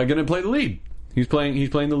is going to play the lead. He's playing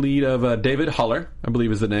the lead of David Huller, I believe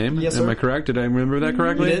is the name. Yes, sir. Am I correct? Did I remember that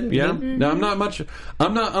correctly? You did. Yeah. No, I'm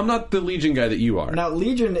not the Legion guy that you are. Now,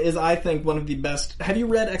 Legion is, I think, one of the best... Have you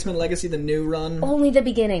read X-Men Legacy, the new run? Only the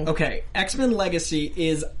beginning. Okay. X-Men Legacy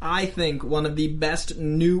is, I think, one of the best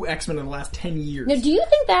new X-Men in the last 10 years. Now, do you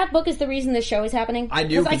think that book is the reason this show is happening? I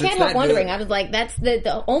do, Because I because can't it's help that wondering. good. I was like, that's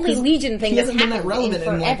the only Legion thing he that's hasn't been that happened relevant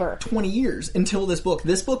in forever. like 20 years until this book.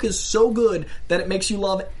 This book is so good that it makes you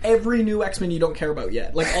love every new X-Men you don't care about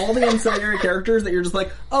yet. Like, all the ancillary characters that you're just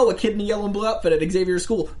like, oh, a kid in a yellow and blue outfit at Xavier's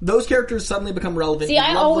school. Those characters suddenly become relevant. See, You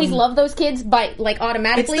I love always them. love those kids, but like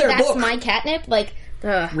automatically, It's their that's book. my catnip. Like,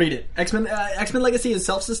 Read it. X-Men Legacy is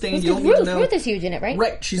self-sustained. You don't Ruth, need to know. Ruth is huge in it, right?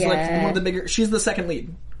 Right. She's like one of the bigger... She's the second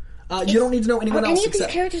lead. You don't need to know Are anyone else any of these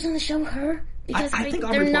except... characters on the show her? Because I think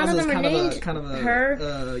they're Aubrey none of Plaza them are is named kind of a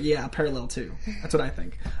her. parallel too. That's what I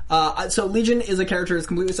think. So Legion is a character that's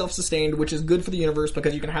completely self-sustained, which is good for the universe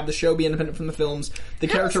because you can have the show be independent from the films. The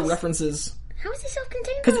character references... How is he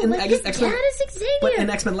self-contained? Because in Like, his X-Men, dad is Xavier. but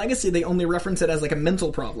in X-Men Legacy, they only reference it as like a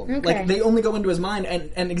mental problem. Okay. Like they only go into his mind,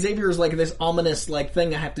 and Xavier is like this ominous like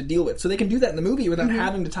thing I have to deal with. So they can do that in the movie without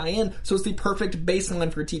having to tie in. So it's the perfect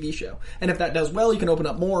baseline for a TV show. And if that does well, you can open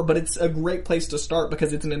up more. But it's a great place to start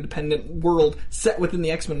because it's an independent world set within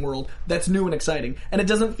the X-Men world that's new and exciting. And it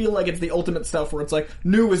doesn't feel like it's the ultimate stuff where it's like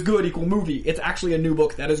new is good equal movie. It's actually a new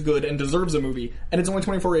book that is good and deserves a movie. And it's only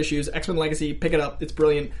 24 issues. X-Men Legacy, pick it up. It's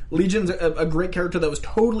brilliant. Legion's a great character that was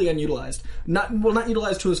totally unutilized. Not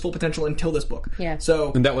utilized to his full potential until this book. Yeah.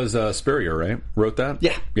 So And that was Spurrier, right? Wrote that?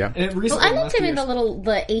 yeah. Yeah. And it Well, recently, I in the liked last him in few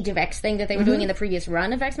the Age of X thing that they were doing in the previous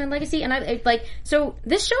run of X-Men Legacy, and I like so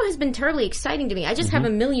this show has been terribly exciting to me. I just have a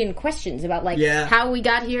million questions about like Yeah. how we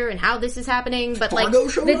got here and how this is happening, but like Fargo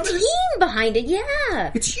the showrunners? team behind it,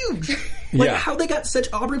 yeah. It's huge. Like Yeah. how they got such...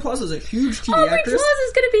 Aubrey Plaza is a huge TV Aubrey actress.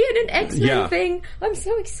 Plaza's going to be in an X-Men Yeah. thing. I'm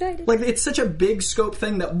so excited. Like it's such a big scope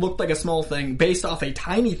thing that looked like a small thing based off a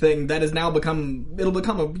tiny thing that has now become... It'll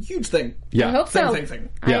become a huge thing. Yeah. I hope so. Thing.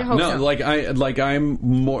 Yeah, I hope no, so. I'm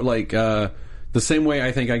more like the same way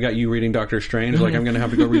I think I got you reading Doctor Strange. Like I'm going to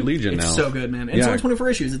have to go read Legion now. It's so good, man. And it's Yeah. only 24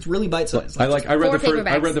 issues. It's really bite-sized. I read the Four first.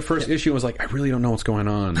 I read the first issue and was like, I really don't know what's going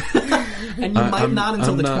on. And you might not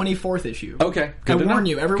until I'm the not- 24th issue. Okay, good I to know. warn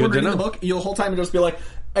you, everyone Good to reading the know. book, you'll whole time just be like,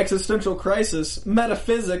 existential crisis,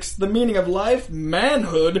 metaphysics, the meaning of life,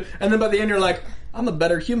 manhood, and then by the end you're like, I'm a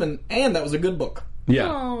better human, and that was a good book. Yeah,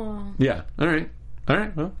 Aw. yeah. All right. All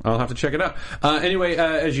right, well, I'll have to check it out. Anyway,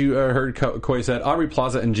 as you heard Coy said, Aubrey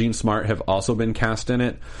Plaza and Jean Smart have also been cast in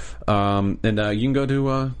it. And you can go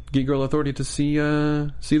to Geek Girl Authority to see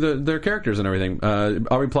their characters and everything.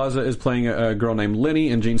 Aubrey Plaza is playing a girl named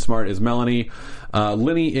Linny, and Jean Smart is Melanie.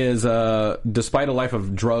 Linny is, despite a life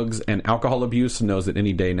of drugs and alcohol abuse, knows that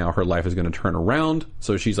any day now her life is going to turn around.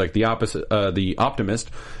 So she's like the opposite, the optimist.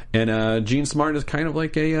 And Jean Smart is kind of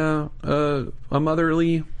like a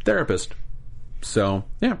motherly therapist. So,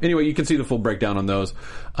 yeah. Anyway, you can see the full breakdown on those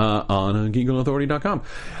on geekgirlauthority.com.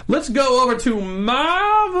 Let's go over to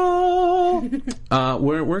Marvel,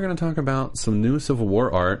 where we're going to talk about some new Civil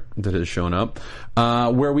War art that has shown up,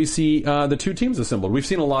 where we see the two teams assembled. We've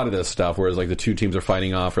seen a lot of this stuff, where it's like the two teams are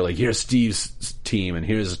fighting off, or like, here's Steve's team and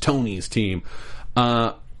here's Tony's team.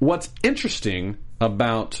 What's interesting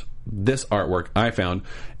about this artwork, I found,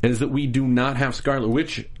 is that we do not have Scarlet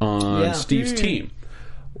Witch on Steve's team.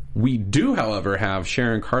 We do, however, have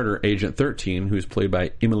Sharon Carter, Agent 13, who's played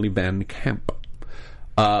by Emily Van Camp,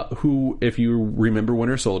 who, if you remember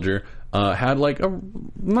Winter Soldier, had like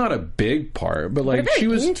not a big part, but like she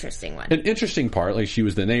was interesting one. An interesting part. Like she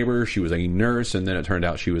was the neighbor, she was a nurse, and then it turned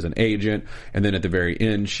out she was an agent, and then at the very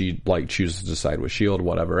end, she like chooses to side with S.H.I.E.L.D.,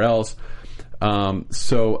 whatever else. Okay.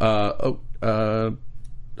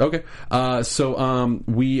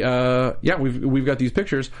 We've got these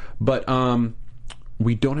pictures, but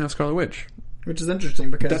we don't have Scarlet Witch. Which is interesting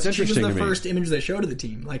because she was the first image they showed of the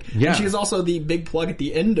team. And she was also the big plug at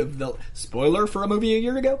the end of the spoiler for a movie a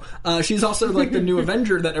year ago. She's also like the new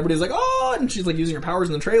Avenger that everybody's like, oh, and she's like using her powers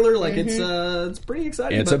in the trailer. Like it's pretty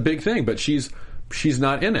exciting. It's a big thing, but she's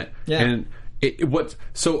not in it. Yeah. And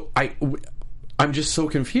I'm just so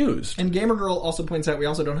confused. And Gamer Girl also points out we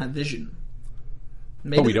also don't have Vision.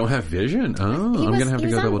 Maybe we don't have Vision? Oh, I'm going to have to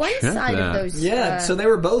go double check that. So they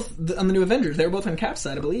were both on the new Avengers. They were both on Cap's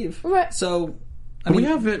side, I believe. Right. So, we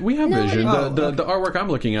have Vision. The artwork I'm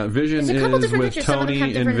looking at, Vision is with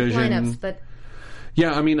Tony and Vision. Lineups, but...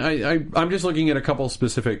 Yeah, I mean, I'm just looking at a couple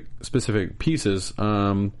specific pieces.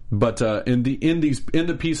 But in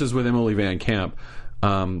the pieces with Emily Van Camp,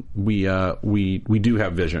 we do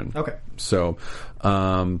have Vision. Okay. So,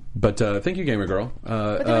 but thank you, Gamer Girl.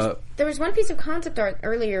 But there was one piece of concept art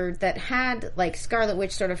earlier that had like Scarlet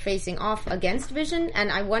Witch sort of facing off against Vision,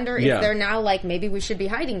 and I wonder if they're now like, maybe we should be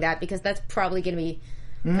hiding that because that's probably going to be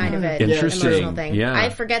kind of an emotional thing. Yeah. I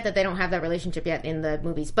forget that they don't have that relationship yet in the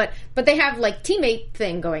movies, but they have like teammate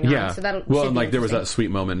thing going on. So that'll and like there was that sweet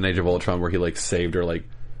moment in Age of Ultron where he like saved her like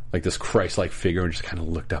this Christ-like figure and just kind of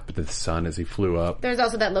looked up at the sun as he flew up. There's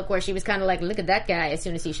also that look where she was kind of like, look at that guy as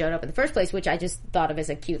soon as he showed up in the first place, which I just thought of as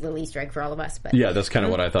a cute little Easter egg for all of us. But yeah, that's kind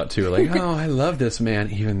of what I thought too. Like, oh, I love this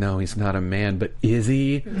man, even though he's not a man, but is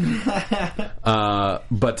he? I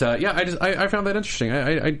found that interesting.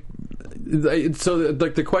 So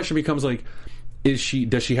like the question becomes like, does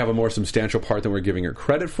she have a more substantial part than we're giving her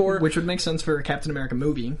credit for? Which would make sense for a Captain America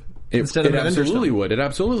movie. It absolutely would. It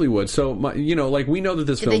absolutely would. So, we know that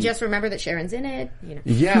this film... Did they just remember that Sharon's in it?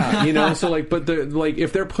 Yeah, so but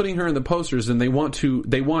if they're putting her in the posters, then they want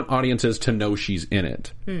audiences to know she's in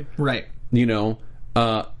it. Right.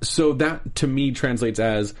 So that to me translates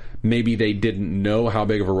as maybe they didn't know how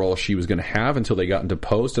big of a role she was going to have until they got into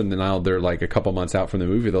post, and then now they're like a couple months out from the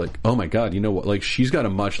movie. They're like, oh my god, you know what? Like she's got a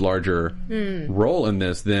much larger role in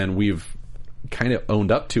this than we've kind of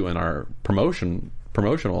owned up to in our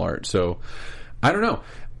promotional art. So I don't know.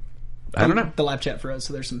 The live chat froze,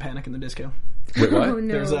 so there's some panic in the disco. Wait, what? Oh,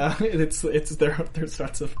 no. There's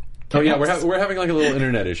sorts of... Oh yeah, we're having like a little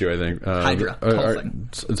internet issue, I think. Hydra.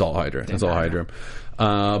 It's all Hydra. It's all Hydra.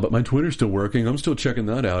 But my Twitter's still working. I'm still checking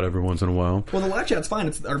that out every once in a while. Well, the live chat's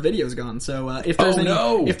fine. Our video's gone. So if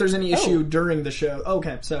there's any issue during the show,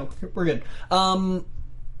 okay, so we're good.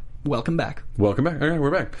 Welcome back. All right,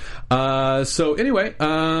 we're back. So anyway,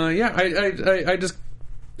 I just...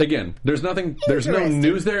 Again, there's no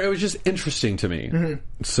news there. It was just interesting to me.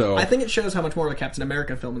 Mm-hmm. So I think it shows how much more of a Captain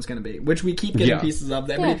America film it's going to be, which we keep getting pieces of.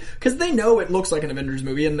 Because they know it looks like an Avengers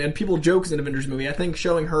movie, and people joke it's an Avengers movie. I think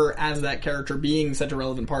showing her as that character being such a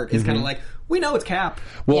relevant part is kind of like, we know it's Cap.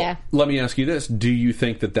 Well, let me ask you this. Do you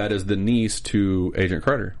think that is the niece to Agent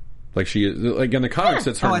Carter? Like she is, like in the comics,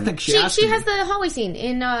 it's her. Oh, I think she has the hallway scene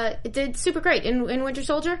in. It did super great in Winter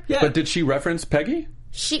Soldier. Yeah, but did she reference Peggy?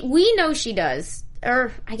 We know she does.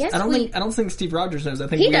 Or I guess I don't think Steve Rogers knows. I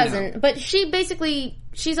think he doesn't. Know. But she's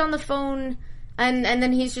on the phone, and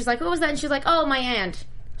then he's just like, "What was that?" And she's like, "Oh, my aunt."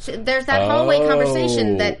 There's that hallway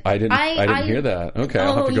conversation that I didn't hear that. Okay,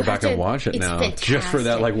 I'll have to go back and watch it now, fantastic. Just for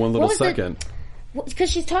that like one little second.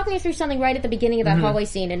 Because she's talking through something right at the beginning of that hallway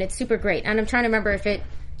scene, and it's super great. And I'm trying to remember if it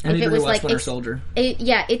And if it was like Winter Soldier.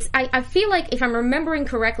 I feel like if I'm remembering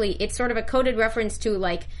correctly, it's sort of a coded reference to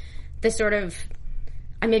like the sort of.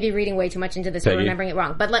 I may be reading way too much into this or remembering it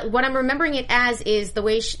wrong, but like, what I'm remembering it as is the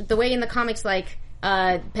way in the comics, like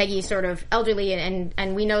Peggy's sort of elderly,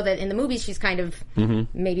 and we know that in the movies she's kind of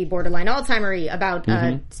maybe borderline Alzheimer-y about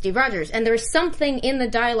Steve Rogers. And there's something in the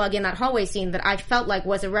dialogue in that hallway scene that I felt like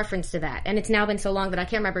was a reference to that. And it's now been so long that I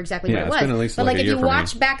can't remember exactly what it was. Been at least but like if a year you for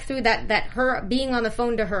watch me. back through that her being on the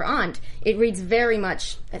phone to her aunt, it reads very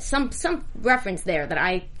much some reference there that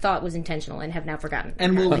I thought was intentional and have now forgotten.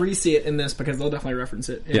 And we'll re-see it in this because they'll definitely reference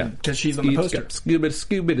it. Because she's on the poster.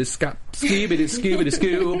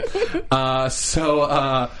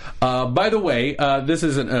 By the way, this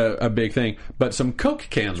isn't a big thing, but some Coke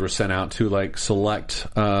cans were sent out to like select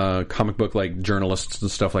comic book like journalists and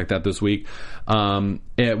stuff like that this week,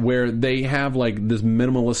 where they have like this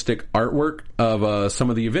minimalistic artwork of some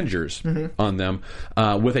of the Avengers on them,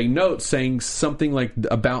 with a note saying something like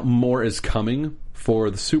about more is coming for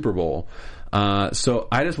the Super Bowl. So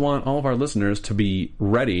I just want all of our listeners to be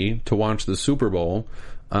ready to watch the Super Bowl.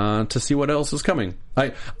 To see what else is coming.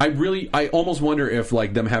 I almost wonder if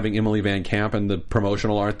like them having Emily Van Camp and the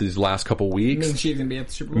promotional art these last couple weeks means she's gonna be at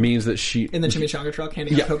the Super Bowl. Means that she in the chimichanga truck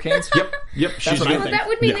handing out Coke cans. Yep. She's what I think. That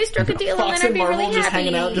would mean they struck a deal, Fox and then I'd and be Marvel really just happy.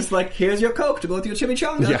 hanging out, just like here's your Coke to go with your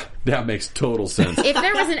chimichanga. Yeah, that makes total sense. If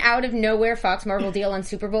there was an out of nowhere Fox Marvel deal on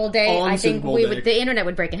Super Bowl day, On I think Super Bowl day. the internet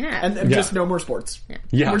would break in half. And just no more sports.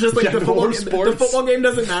 Yeah. We're just like Yeah, the no football more game. sports. The football game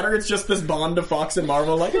doesn't matter. It's just this bond of Fox and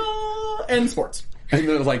Marvel, like and sports. And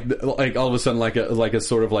then like all of a sudden like a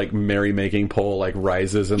sort of like merrymaking pole like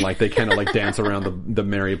rises and like they kind of like dance around the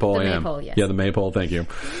merry pole. The maypole, yes. Yeah, the maypole. Thank you.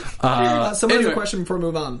 Someone has a question before we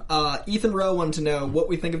move on. Ethan Rowe wanted to know what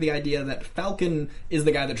we think of the idea that Falcon is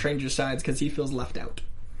the guy that changes sides because he feels left out.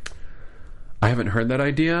 I haven't heard that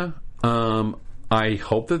idea. I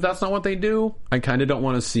hope that that's not what they do. I kind of don't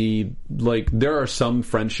want to see, like, there are some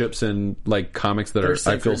friendships in, like, comics that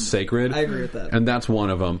I feel sacred. I agree with that. And that's one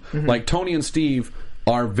of them. Like, Tony and Steve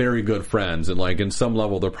are very good friends, and, like, in some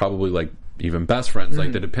level, they're probably, like, even best friends.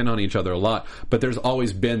 Like, they depend on each other a lot. But there's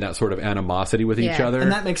always been that sort of animosity with each other.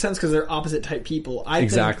 And that makes sense because they're opposite type people. I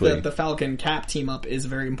think that the Falcon Cap team up is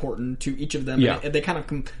very important to each of them. Yeah. They kind of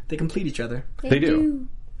they complete each other. They do.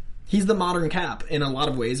 He's the modern Cap in a lot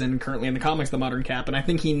of ways, and currently in the comics, the modern Cap, and I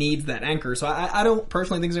think he needs that anchor. So I don't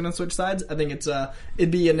personally think he's going to switch sides. I think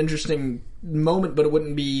it'd be an interesting moment, but it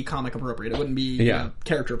wouldn't be comic appropriate. It wouldn't be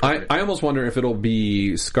character appropriate. I almost wonder if it'll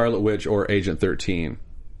be Scarlet Witch or Agent 13.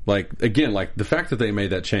 Like, again, like, the fact that they made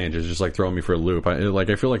that change is just, like, throwing me for a loop. I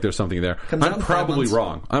feel like there's something there. I'm probably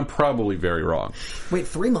wrong. I'm probably very wrong. Wait,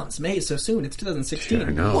 3 months? May is so soon. It's 2016. Yeah, I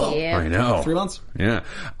know. Whoa. Yeah. I know. 3 months? Yeah.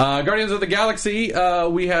 Guardians of the Galaxy,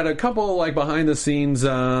 we had a couple, like, behind-the-scenes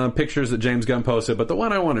pictures that James Gunn posted, but the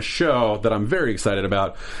one I want to show that I'm very excited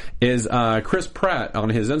about is Chris Pratt on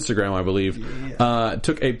his Instagram, I believe,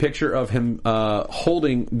 took a picture of him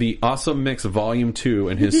holding the Awesome Mix Volume 2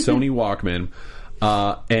 in his Sony Walkman.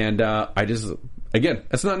 I just, again,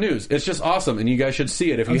 it's not news. It's just awesome, and you guys should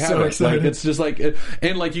see it if you haven't. So excited. Like, it's just like,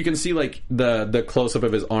 and like you can see like the close up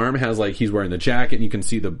of his arm has like he's wearing the jacket, and you can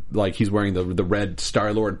see he's wearing the red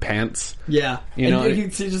Star-Lord pants. Yeah, you know, you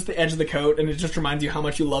can see just the edge of the coat, and it just reminds you how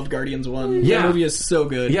much you loved Guardians 1. Yeah. That movie is so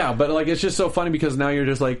good. Yeah, but like it's just so funny because now you're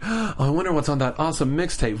just like, oh, I wonder what's on that awesome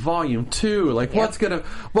mixtape Volume 2. Like,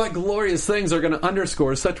 what glorious things are gonna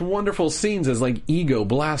underscore such wonderful scenes as like Ego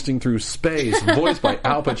blasting through space, voiced by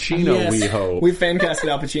Al Pacino. Yes. We hope. We fan casted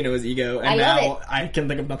Al Pacino as Ego, and I love now it. I can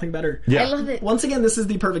think of nothing better. Yeah. I love it. Once again, this is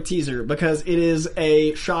the perfect teaser because it is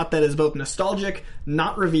a shot that is both nostalgic,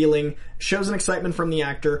 not revealing, shows an excitement from the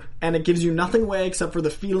actor, and it gives you nothing away except for the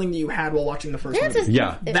feeling that you had while watching the first movie.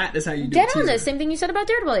 Yeah. That is how you do Dead a on teaser. the same thing you said about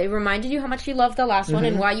Daredevil. It reminded you how much you loved the last one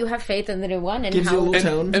and why you have faith in the new one and Gives how you a little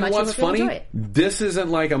tone. And much what's you will enjoy funny, it. this isn't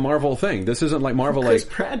like a Marvel thing. This isn't like Marvel Chris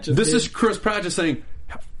like Pratt just this did. is Chris Pratt just saying,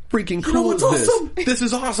 how freaking know cool is what's this? awesome? This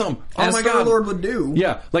is awesome. Oh As my god. Star-Lord would do.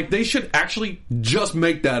 Yeah, like they should actually just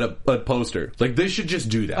make that a poster. Like they should just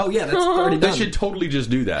do that. Oh yeah, that's already They done. should totally just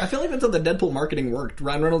do that. I feel like that's how the Deadpool marketing worked.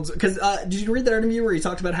 Ryan Reynolds, because did you read that interview where he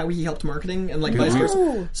talked about how he helped marketing and like vice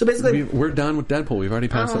versa? So basically, We're done with Deadpool. We've already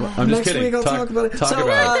passed it. I'm just next kidding. week I'll talk about it. So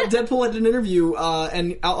Deadpool had an interview,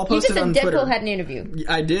 and I'll You post just it on said Twitter. Deadpool had an interview.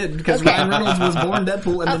 I did because Ryan Reynolds was born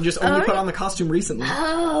Deadpool and then just only put on the costume recently.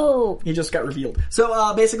 Oh. He just got revealed.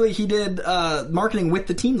 So basically, basically he did marketing with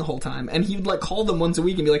the team the whole time, and he would like call them once a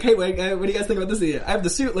week and be like, "Hey, what do you guys think about this idea? I have the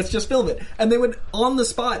suit. Let's just film it." And they would on the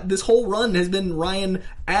spot. This whole run has been Ryan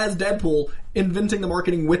as Deadpool inventing the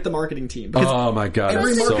marketing with the marketing team. Oh my god,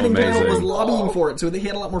 Every that's so marketing panel was amazing. lobbying for it, so he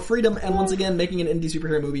had a lot more freedom. And once again, making an indie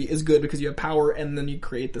superhero movie is good because you have power, and then you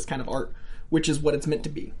create this kind of art, which is what it's meant to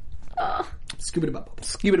be. Scooby-Doo-Bop.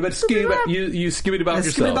 You Scooby-Doo-Bop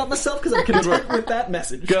yourself. Scooby-Doo-Bop myself because I'm content with that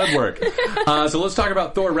message. Good work. So let's talk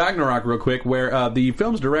about Thor Ragnarok real quick, where the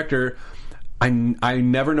film's director, I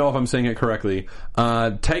never know if I'm saying it correctly,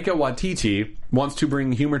 Taika Waititi wants to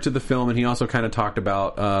bring humor to the film, and he also kind of talked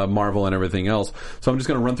about Marvel and everything else. So I'm just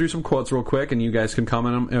going to run through some quotes real quick, and you guys can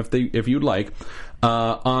comment on them if you'd like.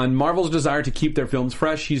 On Marvel's desire to keep their films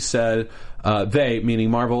fresh, he said, they, meaning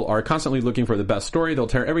Marvel, are constantly looking for the best story. They'll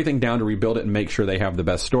tear everything down to rebuild it and make sure they have the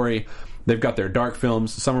best story. They've got their dark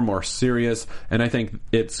films, some are more serious, and I think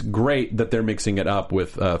it's great that they're mixing it up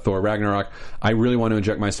with Thor Ragnarok. I really want to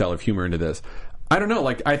inject my style of humor into this. I don't know,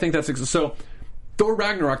 I think that's... So, Thor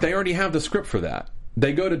Ragnarok, they already have the script for that.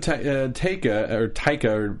 They go to Taika, or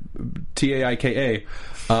Taika,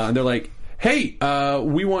 and they're like, hey,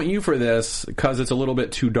 we want you for this because it's a little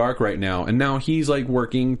bit too dark right now. And now he's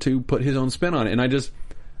working to put his own spin on it. And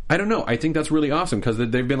I don't know. I think that's really awesome because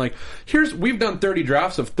they've been like, we've done 30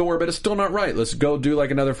 drafts of Thor, but it's still not right. Let's go do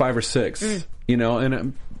another 5 or 6,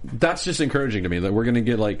 and that's just encouraging to me that we're going to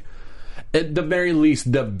get at the very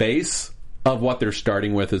least, the base of what they're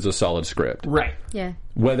starting with is a solid script. Right. Yeah.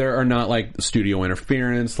 Whether or not studio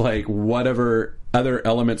interference, whatever other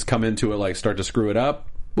elements come into it, start to screw it up,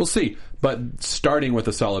 we'll see. But starting with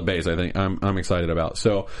a solid base, I think I'm excited about.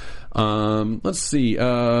 So, let's see. He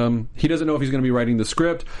doesn't know if he's going to be writing the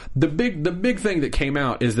script. The big thing that came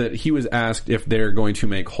out is that he was asked if they're going to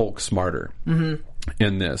make Hulk smarter. Mm-hmm.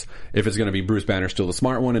 In this, if it's going to be Bruce Banner still the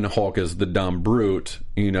smart one and Hulk is the dumb brute,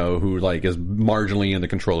 who is marginally in the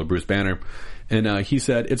control of Bruce Banner. And he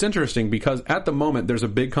said it's interesting because at the moment there's a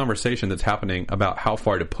big conversation that's happening about how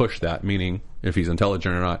far to push that, meaning if he's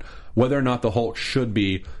intelligent or not, whether or not the Hulk should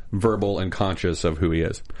be verbal and conscious of who he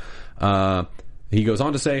is. He goes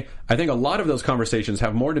on to say, I think a lot of those conversations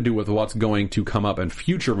have more to do with what's going to come up in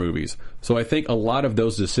future movies. So I think a lot of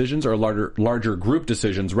those decisions are larger group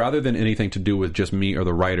decisions rather than anything to do with just me or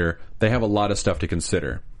the writer. They have a lot of stuff to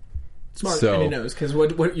consider. Smart, and he knows, because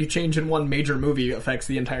what you change in one major movie affects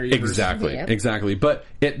the entire universe. Exactly. But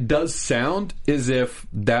it does sound as if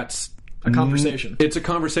that's a conversation. It's a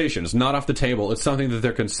conversation. It's not off the table. It's something that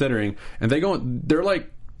they're considering. And they're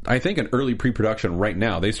I think in early pre-production right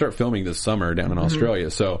now. They start filming this summer down in Australia.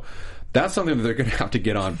 So that's something that they're going to have to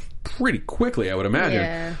get on pretty quickly, I would imagine.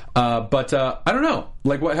 Yeah. But I don't know.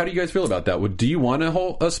 How do you guys feel about that? Do you want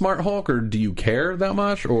a smart Hulk, or do you care that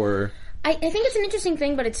much, or... I think it's an interesting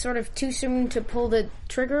thing, but it's sort of too soon to pull the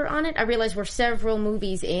trigger on it. I realize we're several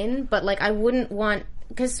movies in, but I wouldn't want...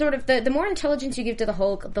 Because sort of the more intelligence you give to the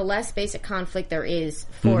Hulk, the less basic conflict there is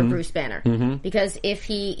for Bruce Banner. Mm-hmm. Because if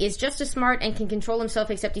he is just as smart and can control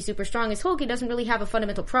himself, except he's super strong as Hulk, he doesn't really have a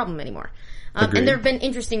fundamental problem anymore. And there have been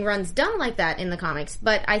interesting runs done like that in the comics,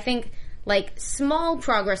 but I think small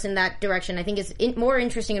progress in that direction I think is more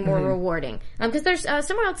interesting and more rewarding. Because there's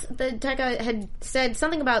somewhere else that Taika had said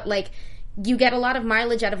something about you get a lot of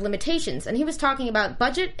mileage out of limitations. And he was talking about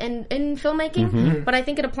budget in filmmaking, but I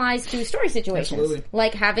think it applies to story situations. Absolutely.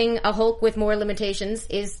 Having a Hulk with more limitations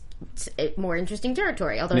is more interesting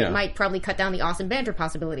territory, although it might probably cut down the awesome banter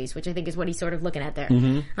possibilities, which I think is what he's sort of looking at there.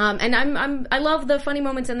 And I love the funny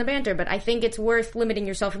moments and the banter, but I think it's worth limiting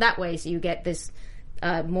yourself that way so you get this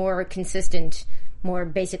more consistent, more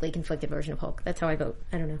basically conflicted version of Hulk. That's how I vote.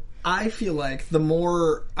 I don't know. I feel like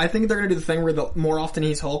I think they're going to do the thing where the more often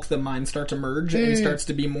he's Hulk, the minds start to merge, and he starts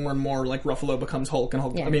to be more and more Ruffalo becomes Hulk, and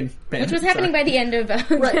Hulk, Banner, which was happening by the end of, by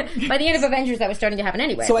the end of Avengers, that was starting to happen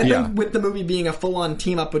anyway. So I think with the movie being a full-on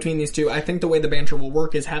team-up between these two, I think the way the banter will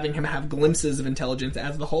work is having him have glimpses of intelligence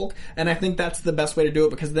as the Hulk, and I think that's the best way to do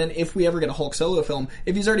it, because then if we ever get a Hulk solo film,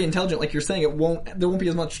 if he's already intelligent, like you're saying, there won't be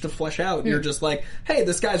as much to flesh out. You're just hey,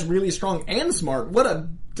 this guy's really strong and smart. What a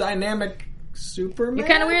dynamic Superman. You're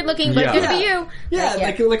kind of weird looking, but good to be you. Yeah,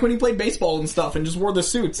 like when he played baseball and stuff and just wore the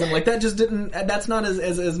suits, and that just didn't. That's not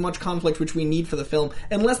as much conflict which we need for the film,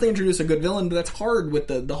 unless they introduce a good villain. But that's hard with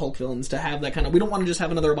the Hulk villains to have that kind of. We don't want to just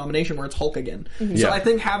have another Abomination where it's Hulk again. Mm-hmm. So I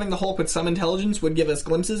think having the Hulk with some intelligence would give us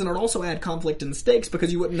glimpses, and it would also add conflict and stakes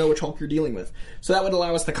because you wouldn't know which Hulk you're dealing with. So that would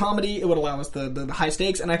allow us the comedy. It would allow us the high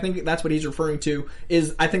stakes, and I think that's what he's referring to.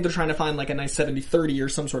 I think they're trying to find a nice 70-30 or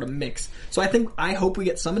some sort of mix. So I hope we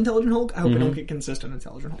get some intelligent Hulk. I hope we don't look at consistent,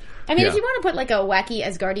 intelligent Hulk. I mean, Yeah. if you want to put like a wacky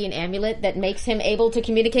Asgardian amulet that makes him able to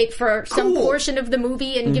communicate for some portion of the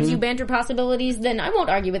movie and gives you banter possibilities, then I won't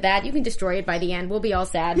argue with that. You can destroy it by the end. We'll be all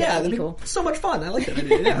sad. Yeah, That'd that'd be be cool. so much fun. I like that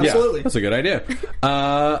idea. Yeah, absolutely. That's a good idea.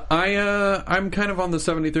 I'm kind of on the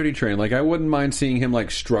 70-30 train. Like, I wouldn't mind seeing him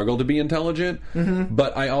like struggle to be intelligent,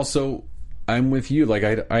 but I'm with you. Like,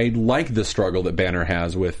 I like the struggle that Banner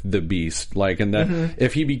has with the Beast. Like, and that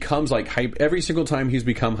if he becomes like every single time he's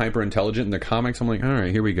become hyper intelligent in the comics, I'm like, all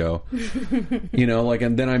right, here we go. Like,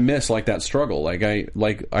 and then I miss like that struggle. I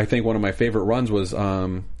think one of my favorite runs was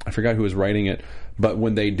I forgot who was writing it, but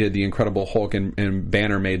when they did the Incredible Hulk and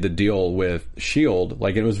Banner made the deal with S.H.I.E.L.D.,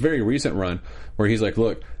 like, it was a very recent run where he's like,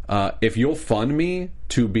 look, if you'll fund me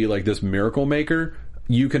to be like this miracle maker,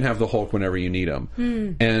 you can have the Hulk whenever you need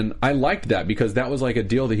him. And I liked that because that was like a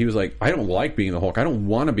deal that he was like, I don't like being the Hulk. I don't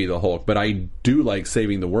want to be the Hulk, but I do like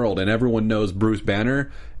saving the world. And everyone knows Bruce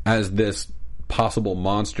Banner as this possible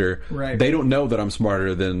monster. Right. They don't know that I'm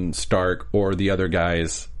smarter than Stark or the other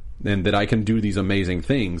guys and that I can do these amazing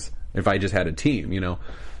things if I just had a team,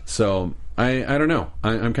 So I don't know.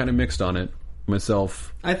 I'm kind of mixed on it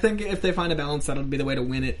myself. I think if they find a balance, that'll be the way to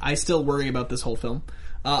win it. I still worry about this whole film.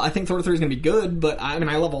 I think Thor 3 is going to be good, but I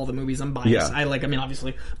love all the movies. I'm biased. Yeah.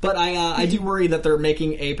 Obviously. But I do worry that they're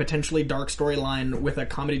making a potentially dark storyline with a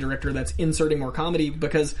comedy director that's inserting more comedy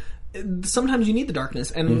because sometimes you need the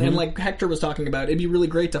darkness. And like Hector was talking about, it'd be really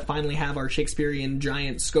great to finally have our Shakespearean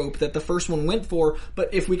giant scope that the first one went for,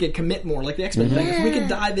 but if we could commit more, like the X-Men thing, if we could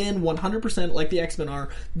dive in 100% like the X-Men are,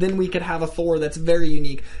 then we could have a Thor that's very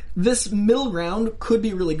unique. This middle ground could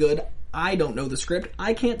be really good. I don't know the script.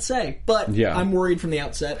 I can't say, but I'm worried from the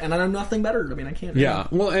outset, and I know nothing better. I mean, I can't. Yeah,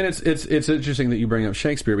 well, and it's interesting that you bring up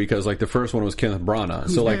Shakespeare because like the first one was Kenneth Branagh.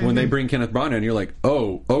 So like when they bring Kenneth Branagh in, you're like,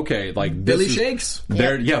 oh, okay, like Billy Shakes.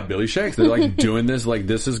 Billy Shakes. They're like doing this like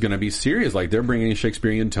this is going to be serious. Like they're bringing a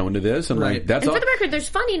Shakespearean tone to this, and like that's and all. for the record, there's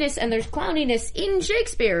funniness and there's clowniness in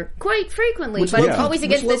Shakespeare quite frequently, but Loki- it's always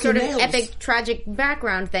against which this sort of Loki nails. epic, tragic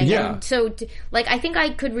background thing. Yeah. And so, I think I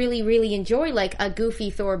could really, really enjoy like a goofy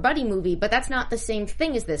Thor buddy movie, but that's not the same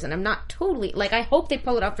thing as this, and I'm not totally like. I hope they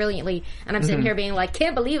pull it off brilliantly, and I'm sitting here being like,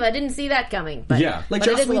 can't believe I didn't see that coming. But, Yeah. Like but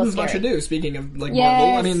it Joss is a little Whedon's Much scary. Ado, speaking of like Yes.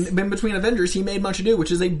 Marvel, I mean, in between Avengers, he made Much Ado,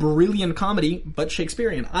 which is a brilliant comedy, but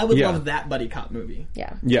Shakespearean. I would Yeah. love that buddy cop movie.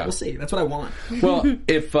 Yeah. Yeah. We'll see. That's what I want. Well,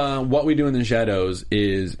 if What We Do in the Shadows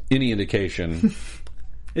is any indication,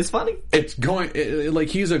 It's funny. it's going like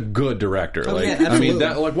he's a good director. Oh, like yeah, I mean, absolutely.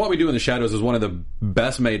 that like What We Do in the Shadows is one of the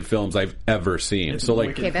best made films I've ever seen. So like,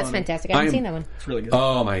 wicked. Okay, that's Funny. fantastic. I haven't seen that one. It's really good.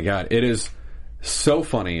 oh my god, it is so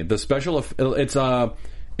funny. The special,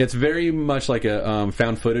 it's very much like a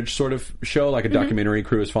found footage sort of show, like a documentary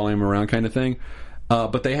crew is following him around kind of thing.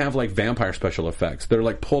 But they have like vampire special effects. They're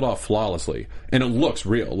like pulled off flawlessly, and it looks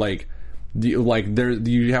real. Like you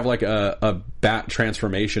have like a bat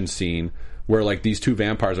transformation scene where like these two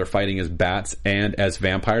vampires are fighting as bats and as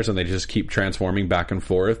vampires, and they just keep transforming back and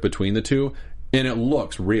forth between the two, and it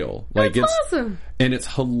looks real. Like That's it's awesome. and it's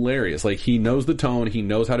hilarious. Like he knows the tone, he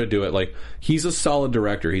knows how to do it. Like he's a solid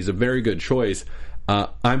director. He's a very good choice.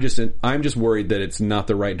 I'm just worried that it's not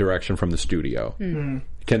the right direction from the studio.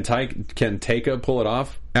 Can Taika pull it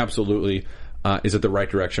off? Absolutely. Is it the right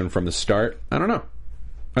direction from the start? I don't know.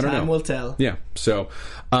 Time will tell. Yeah. So,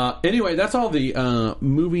 anyway, that's all the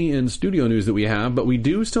movie and studio news that we have, but we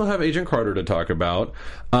do still have Agent Carter to talk about.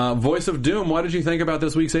 Voice of Doom, what did you think about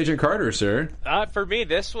this week's Agent Carter, sir? For me,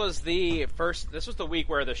 this was the week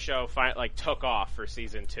where the show took off for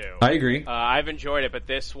season 2. I agree. I've enjoyed it, but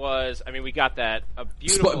this was, we got that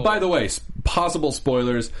beautiful... By the way, possible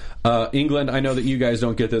spoilers. England, I know that you guys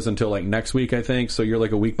don't get this until like next week, I think, so you're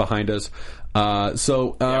like a week behind us. we'll just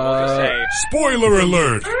say, Spoiler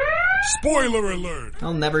alert! Spoiler alert!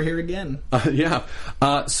 I'll never hear again. Yeah.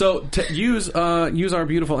 So use our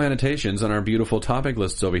beautiful annotations and our beautiful topic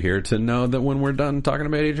lists over here to know that when we're done talking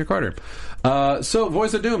about Agent Carter. So,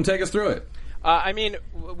 Voice of Doom, take us through it.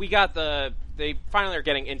 we got they finally are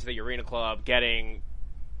getting into the Arena Club,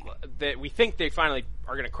 we think they finally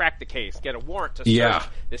are going to crack the case, get a warrant to search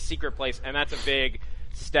this secret place, and that's a big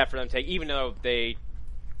step for them to take, even though they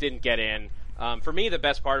didn't get in. For me, the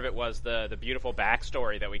best part of it was the beautiful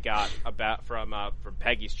backstory that we got from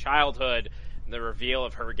Peggy's childhood, the reveal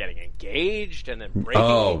of her getting engaged, and then breaking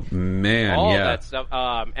all that stuff,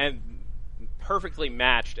 and perfectly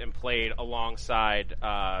matched and played alongside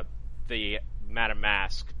the Madame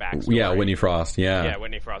Mask backstory. Yeah, Whitney Frost. Yeah,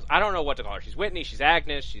 Whitney Frost. I don't know what to call her. She's Whitney, she's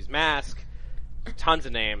Agnes, she's Mask, tons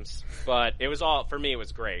of names, but it was all, for me, it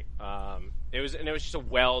was great. It was just a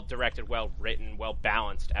well-directed, well-written,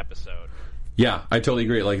 well-balanced episode. Yeah, I totally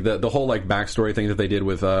agree. Like the whole like backstory thing that they did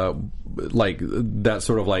with like that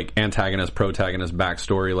sort of like antagonist protagonist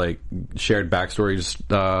backstory, like shared backstory,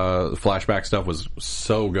 flashback stuff was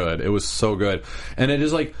so good. It was so good, and it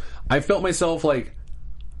is like I felt myself like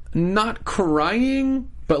not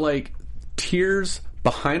crying, but like tears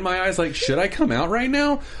behind my eyes, like, should I come out right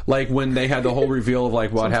now? Like when they had the whole reveal of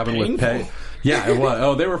like what happened with Peg. Yeah, it was.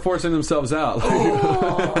 Oh, they were forcing themselves out.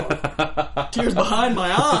 Tears behind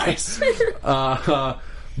my eyes.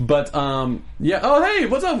 But yeah. Oh, hey,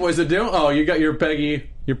 what's up, Voice of Doom? Oh, you got your Peggy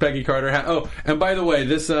Carter hat. Oh, and by the way,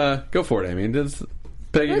 this go for it, Amy. This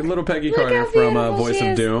little Peggy Carter from Voice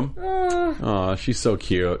of Doom. Oh, she's so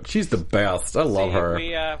cute. She's the best. I love her.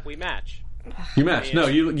 We match. You match. No,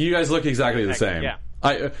 you guys look exactly the same. Yeah.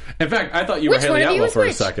 In fact, I thought you were Haley Atwell for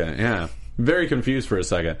a second. Yeah. Very confused for a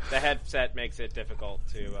second. The headset makes it difficult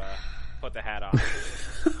to put the hat on.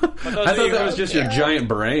 I thought that was just your giant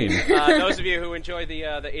brain. Those of you who enjoy the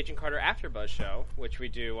Agent Carter AfterBuzz show, which we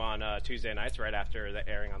do on Tuesday nights right after the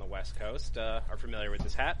airing on the West Coast, are familiar with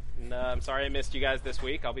this hat. And I'm sorry I missed you guys this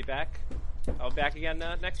week. I'll be back. I'll be back again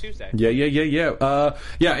next Tuesday. Yeah.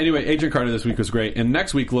 Anyway, Agent Carter this week was great, and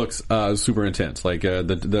next week looks super intense. Like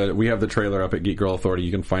we have the trailer up at Geek Girl Authority.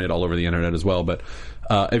 You can find it all over the internet as well. But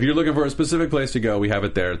if you're looking for a specific place to go, we have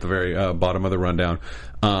it there at the very bottom of the rundown.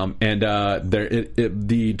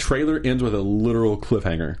 The trailer ends with a literal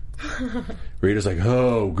cliffhanger. Where you're just like,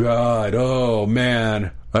 oh god, oh man,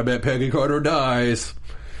 I bet Peggy Carter dies.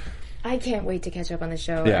 I can't wait to catch up on the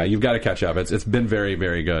show. Yeah, you've got to catch up. It's been very,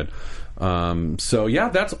 very good. So yeah,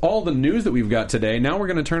 that's all the news that we've got today. Now we're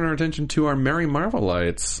going to turn our attention to our Merry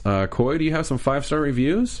Marvelites. Coy, do you have some 5-star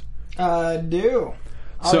reviews? I do.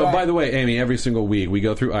 So, by the way, Amy, every single week we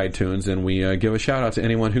go through iTunes and we give a shout out to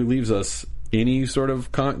anyone who leaves us any sort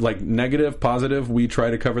of negative, positive. We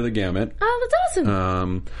try to cover the gamut. Oh, that's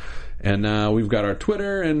awesome. And we've got our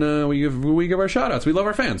Twitter, and we give our shout outs. We love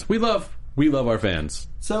our fans. We love our fans.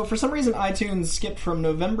 So, for some reason, iTunes skipped from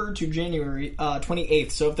November to January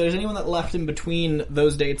 28th. So, if there's anyone that left in between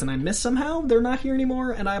those dates and I missed somehow, they're not here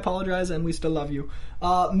anymore, and I apologize, and we still love you.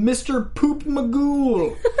 Mr. Poop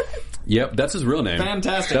Magoo. Yep, that's his real name.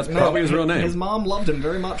 Fantastic. That's probably his real name. His mom loved him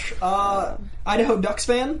very much. Idaho Ducks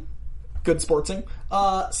fan. Good sportsing.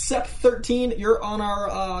 Sep13, you're on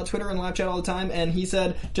our Twitter and live chat all the time, and he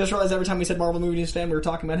said, just realized every time we said Marvel Movie News Stand, we were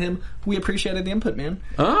talking about him. We appreciated the input, man.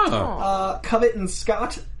 Oh. Covet and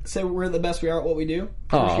Scott say we're the best we are at what we do.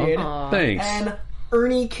 Appreciate it. Thanks. And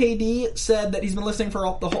Ernie KD said that he's been listening for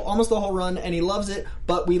almost the whole run, and he loves it,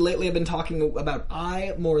 but we lately have been talking about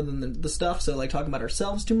I more than the stuff, so like talking about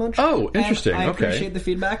ourselves too much. Oh, interesting. And I appreciate the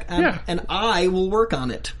feedback, and I will work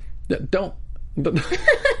on it. Don't.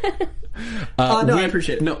 I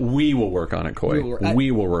appreciate it. No, we will work on it, Coy.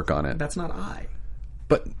 We will work on it. That's not I.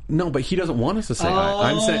 But he doesn't want us to say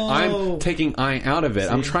I. I'm taking I out of it. See?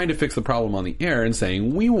 I'm trying to fix the problem on the air and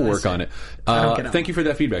saying we will work on it. Thank you for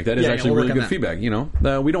that feedback. That is actually really good feedback. You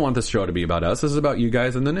know, we don't want this show to be about us. This is about you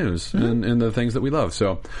guys and the news and the things that we love.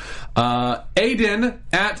 So, Aiden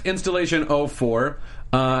at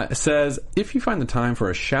Installation04 says, if you find the time for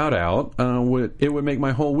a shout out, it would make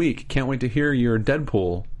my whole week. Can't wait to hear your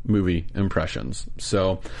Deadpool movie impressions.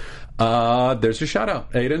 So, there's your shout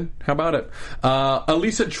out, Aiden. How about it?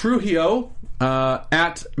 Elisa Trujillo,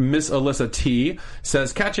 at Miss Alyssa T,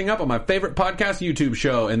 says, catching up on my favorite podcast YouTube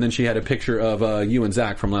show. And then she had a picture of you and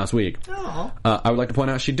Zach from last week. I would like to point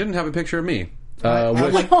out she didn't have a picture of me.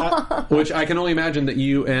 Which I can only imagine that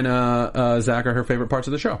you and Zach are her favorite parts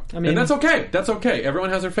of the show. I mean, and that's okay. That's okay. Everyone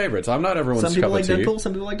has their favorites. I'm not everyone's cup of tea. Some people like Deadpool,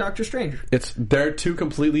 some people like Doctor Strange. They're two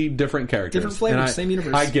completely different characters. Different flavors, same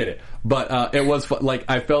universe. I get it. But it was fun. Like,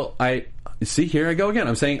 I felt... See, here I go again.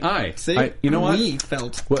 I'm saying I. See? You know what? We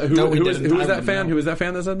felt. Who was that fan? Who was that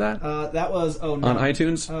fan that said that? That was... Oh, no. On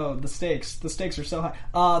iTunes? Oh, the stakes. The stakes are so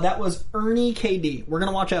high. That was Ernie KD. We're going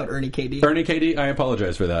to watch out, Ernie KD. Ernie KD, I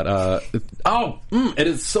apologize for that. It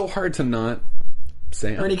is so hard to not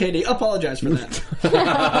say... Ernie KD, apologize for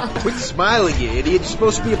that. Quit smiling, you idiot. You're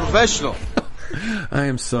supposed to be a professional. I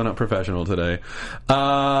am so not professional today.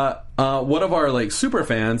 One of our super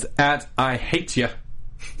fans at I Hate Ya,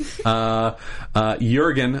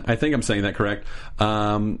 Jurgen, I think I'm saying that correct,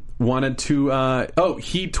 wanted to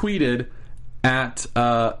he tweeted at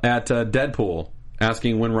Deadpool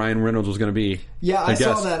asking when Ryan Reynolds was going to be. Yeah, I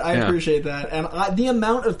saw that. I appreciate that. And the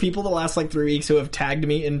amount of people the last 3 weeks who have tagged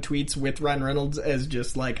me in tweets with Ryan Reynolds is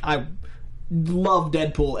just I love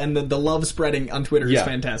Deadpool, and the love spreading on Twitter is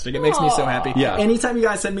fantastic. It makes me so happy. Yeah. Anytime you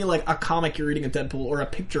guys send me a comic you're reading of Deadpool or a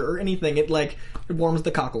picture or anything, it warms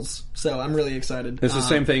the cockles. So I'm really excited. It's the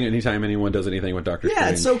same thing anytime anyone does anything with Doctor Strange.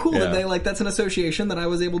 Yeah, it's so cool that they that's an association that I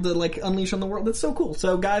was able to unleash on the world. It's so cool.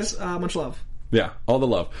 So guys, much love. Yeah, all the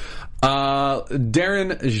love.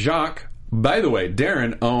 Darren Jacques. By the way,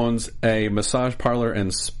 Darren owns a massage parlor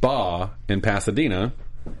and spa in Pasadena.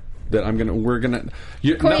 That we're gonna.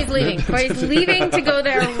 Corey's leaving. Corey's leaving to go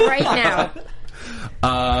there right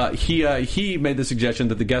now. He made the suggestion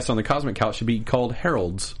that the guests on the Cosmic Couch should be called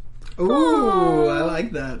heralds. Ooh, I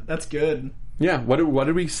like that. That's good. Yeah. What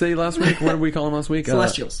did we say last week? What did we call them last week?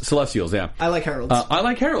 Celestials. Celestials. Yeah. I like heralds. I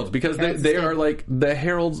like heralds because they are like the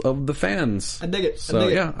heralds of the fans. I dig it. So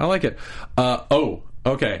yeah, I like it.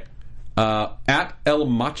 Okay. At El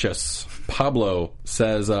Machas, Pablo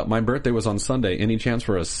says, my birthday was on Sunday. Any chance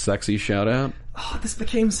for a sexy shout out? Oh, this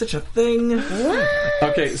became such a thing. What?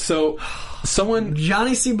 Okay, so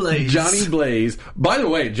Johnny C. Blaze. Johnny Blaze. By the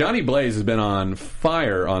way, Johnny Blaze has been on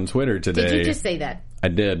fire on Twitter today. Did you just say that? I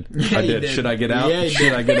did. Yeah, I did. did. Should I get out? Yeah,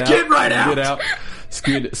 Should I get out? Get right out. Get out.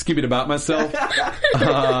 Skip about myself.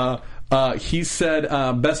 He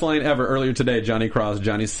said, best line ever earlier today, Johnny Cross.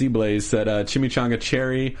 Johnny C. Blaze said, Chimichanga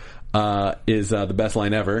Cherry is the best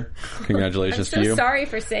line ever. Congratulations I'm to you. Sorry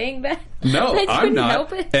for saying that. No, I I'm couldn't not.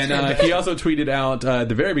 help it. And he also tweeted out at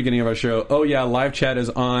the very beginning of our show, oh yeah, live chat is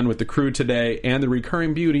on with the crew today and the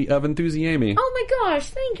recurring beauty of Enthusiami. Oh my gosh,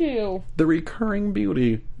 thank you. The recurring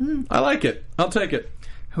beauty. I like it. I'll take it.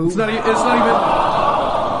 It's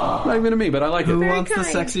not even to me, but I like it. Who Very wants the kind.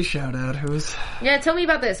 sexy shout out? Yeah, tell me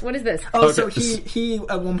about this. What is this? Oh, Okay. so he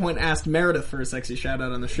at one point asked Meredith for a sexy shout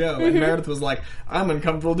out on the show, and Meredith was like, I'm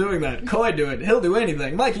uncomfortable doing that. Coy do it. He'll do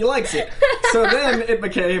anything. Mikey likes it. So then it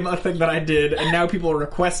became a thing that I did, and now people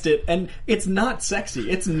request it, and it's not sexy.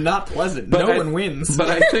 It's not pleasant. No one wins. But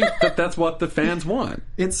I think that's what the fans want.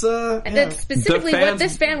 It's That's specifically The what fans-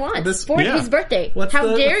 this fan wants this- for yeah. his birthday.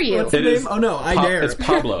 How dare you? What's the It name? is Oh no, I dare. It's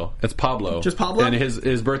Pablo. It's Pablo. Just Pablo? And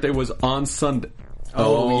his birthday was on Sunday.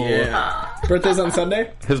 Oh yeah. Birthday's on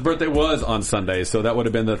Sunday? His birthday was on Sunday, so that would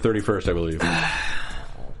have been the 31st, I believe.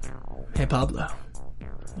 Hey Pablo.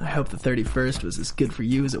 I hope the 31st was as good for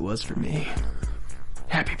you as it was for me.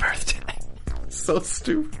 Happy birthday. So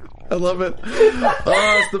stupid. I love it.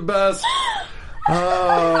 Oh, it's the best.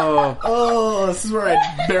 Oh, this is where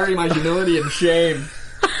I bury my humility and shame.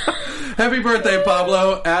 happy birthday,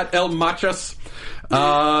 Pablo, at El Machas.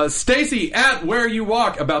 Stacy at Where You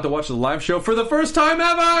Walk, about to watch the live show for the first time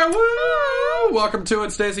ever. Woo! Welcome to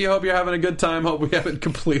it, Stacy. Hope you're having a good time. Hope we haven't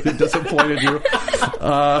completely disappointed you.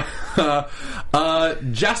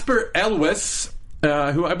 Jasper Elwes,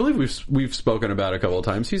 who I believe we've spoken about a couple of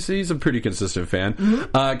times. He's a pretty consistent fan.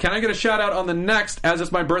 Mm-hmm. Can I get a shout out on the next, as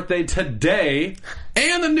it's my birthday today,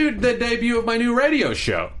 and the debut of my new radio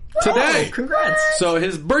show today. Oh, congrats. So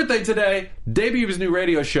his birthday today, debut of his new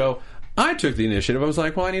radio show. I took the initiative. I was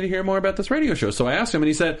like, well, I need to hear more about this radio show. So I asked him, and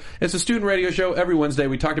he said, it's a student radio show every Wednesday.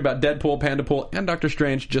 We talked about Deadpool, Pandapool, and Doctor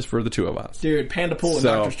Strange just for the two of us. Dude, Pandapool and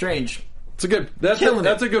So- Doctor Strange. It's a good. That's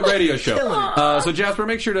a good radio show. So Jasper,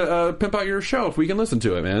 make sure to pimp out your show if we can listen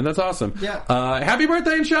to it, man. That's awesome. Yeah. Happy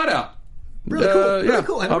birthday and shout out. Really cool. Yeah. Really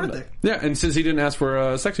cool. Happy birthday. Yeah, and since he didn't ask for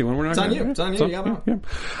a sexy one, we're not. It's on gonna, you. It's on you.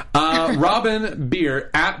 Yeah. Robin Beer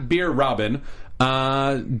at Beer Robin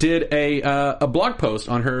did a blog post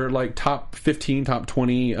on her like top 15, top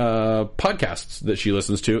 20 podcasts that she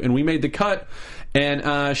listens to, and we made the cut.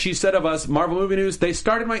 And she said of us, Marvel Movie News, they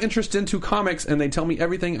started my interest into comics, and they tell me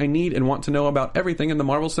everything I need and want to know about everything in the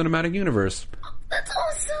Marvel Cinematic Universe. That's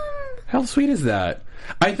awesome. How sweet is that?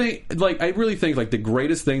 I really think the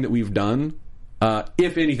greatest thing that we've done,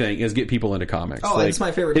 if anything, is get people into comics. Oh, that's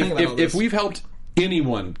my favorite thing about all this. If we've helped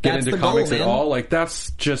anyone get That's into the goal, comics at man. all,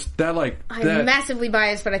 that's just that I'm massively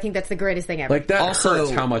biased, but I think that's the greatest thing ever. that Also,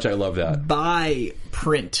 hurts how much I love that. Buy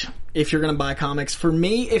print if you're going to buy comics. For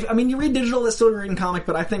me, you read digital, that's still reading comic,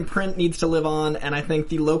 but I think print needs to live on, and I think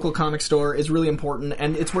the local comic store is really important,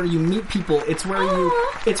 and it's where you meet people. It's where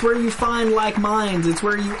you find like minds. It's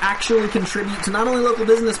where you actually contribute to not only local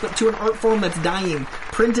business, but to an art form that's dying.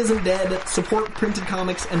 Print isn't dead. Support printed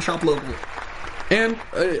comics and shop local. And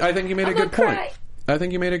I think you made a good point. Cry. I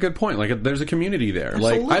think you made a good point. There's a community there.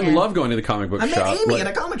 Absolutely. I love going to the comic book I shop. met Amy in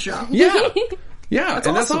a comic shop. Yeah. Yeah, That's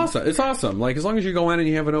and that's awesome. awesome. It's awesome. As long as you go in and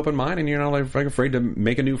you have an open mind and you're not afraid to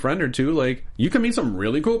make a new friend or two, you can meet some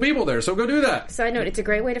really cool people there. So go do that. Side note, it's a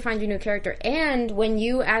great way to find your new character. And when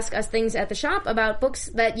you ask us things at the shop about books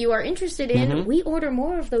that you are interested in, we order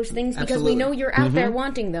more of those things because Absolutely. we know you're out there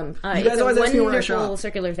wanting them. guys It's a always ask me where I wonderful shop.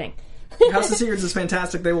 circular thing. House of Secrets is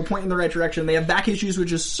fantastic. They will point in the right direction. They have back issues,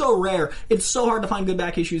 which is so rare. It's so hard to find good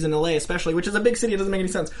back issues in LA, especially, which is a big city. It doesn't make any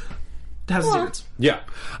sense. House of Secrets. Yeah.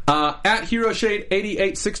 At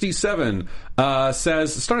HeroShade8867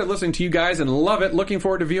 says, started listening to you guys and love it. Looking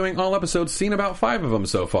forward to viewing all episodes. Seen about 5 of them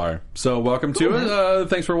so far. So welcome to it.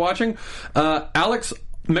 Thanks for watching. Alex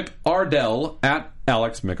McArdell at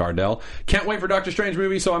Alex McArdell. Can't wait for Doctor Strange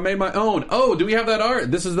movie, so I made my own. Oh, do we have that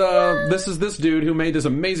art? This is this dude who made this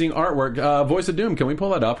amazing artwork. Voice of Doom. Can we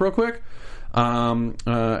pull that up real quick?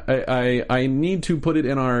 I need to put it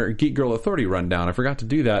in our Geek Girl Authority rundown. I forgot to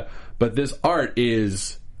do that, but this art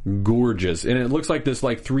is gorgeous, and it looks like this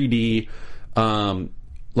like 3D.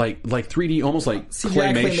 Like 3D, almost like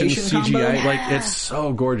claymation CGI. Yeah. Like, it's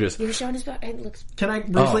so gorgeous. You were showing us about it. Looks. Can I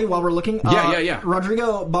briefly, while we're looking? Yeah.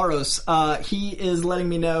 Rodrigo Barros, he is letting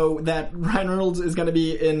me know that Ryan Reynolds is going to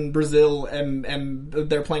be in Brazil, and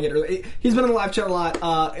they're playing it early. He's been in the live chat a lot.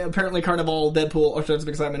 Apparently, Carnival, Deadpool, all sorts of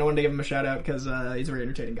excitement. I wanted to give him a shout out because he's a very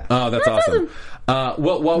entertaining guy. Oh, that's awesome.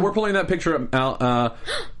 Well, while we're pulling that picture up, Al,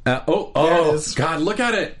 God, look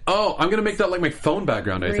at it. Oh, I'm gonna make that like my phone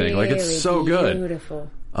background. I think like it's so good. Beautiful.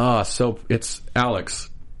 So it's Alex,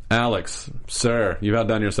 sir, you've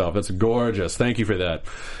outdone yourself. It's gorgeous. Thank you for that.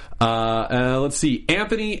 Let's see.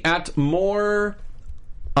 Anthony at more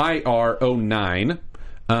IR09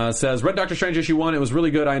 says, read Doctor Strange issue 1. It was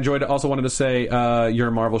really good. I enjoyed it. Also wanted to say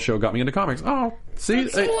your Marvel show got me into comics. Oh, see,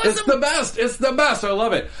 it's the best. It's the best. I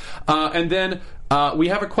love it. And then we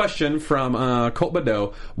have a question from Colt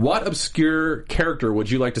Badeau. What obscure character would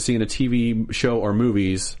you like to see in a TV show or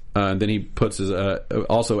movies? And then he puts his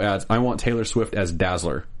also adds, I want Taylor Swift as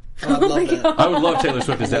Dazzler. Oh my God. I would love Taylor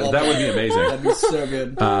Swift as Dazzler. That would be amazing. That'd be so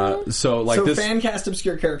good. So this fan cast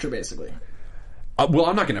obscure character basically. Well,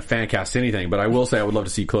 I'm not going to fan cast anything, but I will say I would love to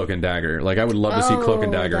see Cloak and Dagger. Like, I would love to see Cloak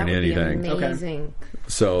and Dagger in anything. Amazing. Okay.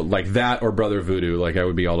 So, like that or Brother Voodoo. Like, I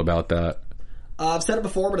would be all about that. I've said it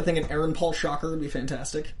before, but I think an Aaron Paul Shocker would be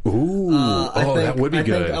fantastic. Ooh, that would be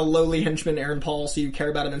good. I think a lowly henchman Aaron Paul, so you care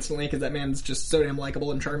about him instantly because that man's just so damn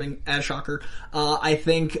likable and charming as Shocker. I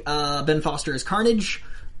think Ben Foster as Carnage.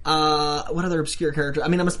 What other obscure character? I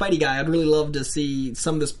mean, I'm a Spidey guy. I'd really love to see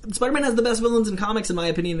some of this. Spider-Man has the best villains in comics, in my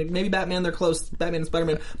opinion. Maybe Batman, they're close. Batman and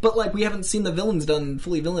Spider-Man. But, like, we haven't seen the villains done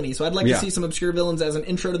fully villainy, so I'd like to see some obscure villains as an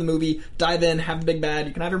intro to the movie. Dive in, have the big bad.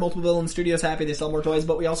 You can have your multiple villains. Studio's happy, they sell more toys,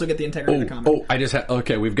 but we also get the integrity of the comic. I just had...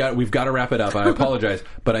 Okay, we've got to wrap it up. I apologize,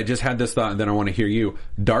 but I just had this thought, and then I want to hear you.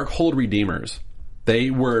 Darkhold Redeemers. They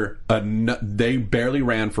were... they barely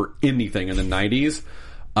ran for anything in the 90s.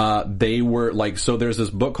 They were like, so there's this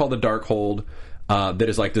book called The Darkhold, that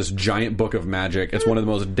is like this giant book of magic. It's one of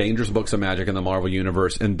the most dangerous books of magic in the Marvel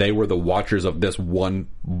Universe, and they were the watchers of this one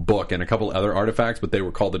book and a couple other artifacts, but they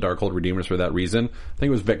were called the Darkhold Redeemers for that reason. I think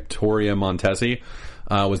it was Victoria Montesi,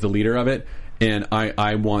 was the leader of it, and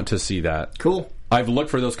I want to see that. Cool. I've looked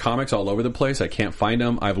for those comics all over the place. I can't find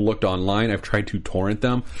them. I've looked online. I've tried to torrent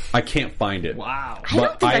them. I can't find it. Wow. I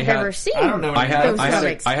don't think I've ever seen those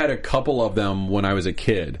comics. I had a couple of them when I was a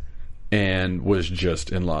kid and was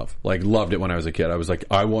just in love. Like, loved it when I was a kid. I was like,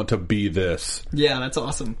 I want to be this. Yeah, that's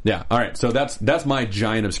awesome. Yeah, all right. So that's my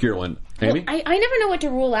giant obscure one. Amy? Well, I never know what to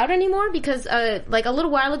rule out anymore because, like, a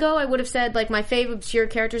little while ago, I would have said, like, my fave obscure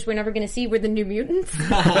characters we're never going to see were the New Mutants.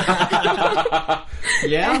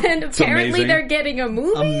 Yeah. And apparently they're getting a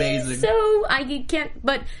movie. Amazing. So I can't,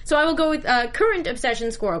 so I will go with current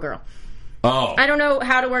obsession, Squirrel Girl. Oh. I don't know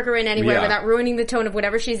how to work her in anywhere without ruining the tone of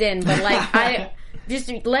whatever she's in, but, like,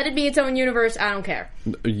 just let it be its own universe. I don't care.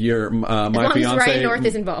 My fiance Ryan North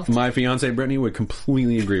is involved. My fiance Brittany would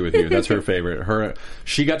completely agree with you. That's her favorite.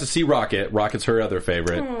 She got to see Rocket. Rocket's her other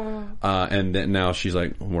favorite. And then now she's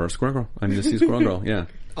like, "Where's Squirrel Girl? I need to see Squirrel Girl." Yeah.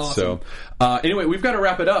 Awesome. So anyway, we've got to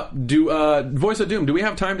wrap it up. Voice of Doom. Do we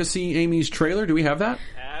have time to see Amy's trailer? Do we have that?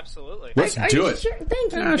 Absolutely. Let's do it. Sure?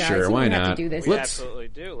 Thank you, guys. Sure. Why not? Have to do this. We absolutely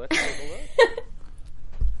do. Let's take a look.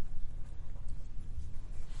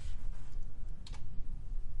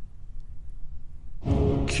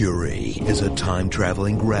 Curie is a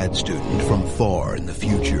time-traveling grad student from far in the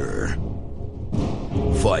future.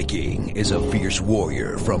 Viking is a fierce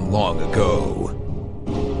warrior from long ago.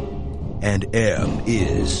 And M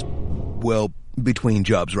is, well, between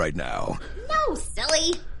jobs right now. No,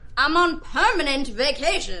 silly. I'm on permanent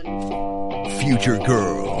vacation. Future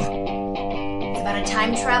Girl. It's about a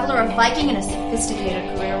time traveler, a Viking, and a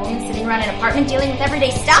sophisticated career woman sitting around an apartment dealing with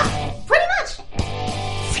everyday stuff? Pretty much.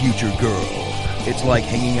 Future Girl. It's like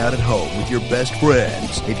hanging out at home with your best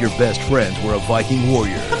friends if your best friends were a Viking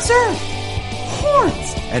warrior. Observe!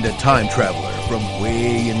 Horns! And a time traveler from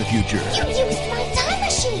way in the future. You used my time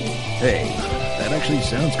machine! Hey, that actually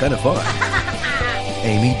sounds kind of fun.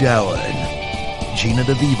 Amy Dallin, Gina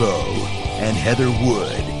DeVivo, and Heather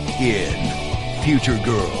Wood in Future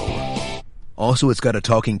Girl. Also, it's got a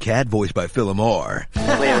talking cat voiced by Phil Lamar.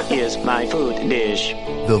 Where is my food dish?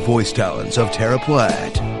 The voice talents of Tara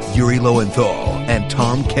Platt, Yuri Lowenthal, and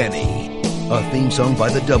Tom Kenny. A theme song by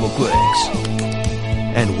the Double Clicks.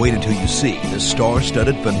 And wait until you see the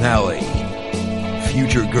star-studded finale.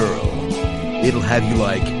 Future Girl. It'll have you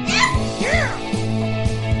like...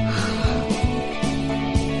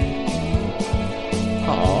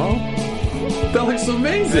 Aww. That looks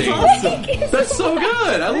amazing. That's awesome. That's so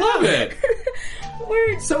good. I love it.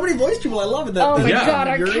 So many voice people. I love it. Oh my god,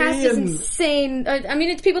 our Yuri cast is and- insane. I mean,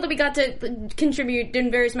 it's people that we got to contribute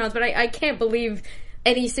in various amounts, but I can't believe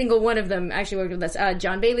any single one of them actually worked with us.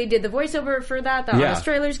 John Bailey did the voiceover for that, the Honest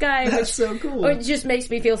Trailers guy. That's so cool. It just makes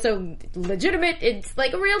me feel so legitimate. It's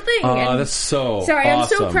like a real thing. Oh, And that's so sorry,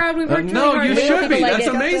 awesome. I'm so proud we worked really No, hard. you to make should be. people like That's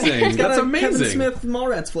it. amazing. It's got That's a Kevin amazing. Smith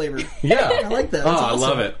Mallrats flavor. Yeah. I like that. Oh, That's I awesome.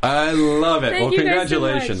 love it. I love it. Thank Well, you guys so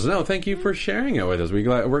congratulations. much. No, thank you for sharing it with us.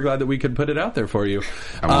 We're glad that we could put it out there for you.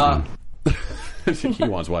 He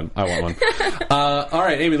wants one. I want one. All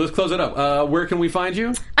right, Amy, let's close it up. Where can we find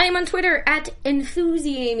you? I am on Twitter at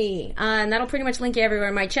Enthusiamy. And that'll pretty much link you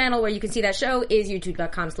everywhere. My channel where you can see that show is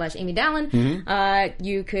youtube.com/Amy Dallin. Mm-hmm.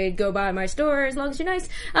 You could go by my store as long as you're nice.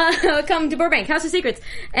 Come to Burbank, House of Secrets,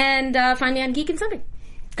 and find me on Geek and Sunday.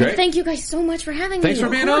 Great. And thank you guys so much for having Thanks me. for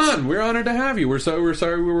being on. We're honored to have you. We're sorry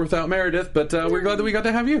we were without Meredith, but we're glad that we got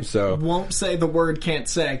to have you. So Won't say the word, can't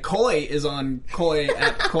say. Koi is on Koi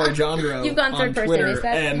at Koi Jandro. You've gone third on person. Twitter, Is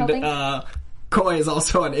that and helping? Koi is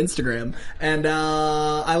also on Instagram. And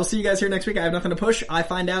I will see you guys here next week. I have nothing to push. I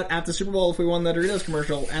find out at the Super Bowl if we won the Doritos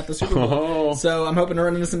commercial at the Super Bowl. Oh. So I'm hoping to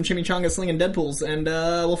run into some chimichangas slinging Deadpools, and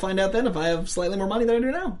we'll find out then if I have slightly more money than I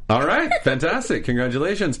do now. all right, fantastic.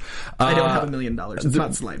 Congratulations. I don't have $1 million. It's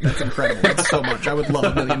not slight. That's incredible. That's so much. I would love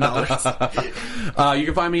 $1 million. You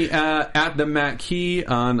can find me at the Matt Key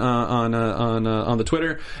on the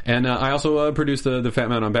Twitter, and I also produce the Fat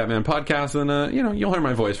Man on Batman podcast, and you'll hear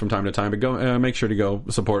my voice from time to time. But go make sure to go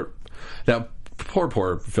support that poor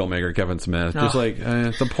filmmaker Kevin Smith. Just like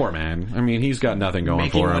the poor man. I mean, he's got nothing going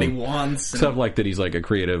Making for him. what he wants. Except like that he's like a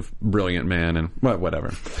creative, brilliant man, and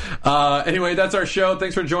whatever. Anyway, that's our show.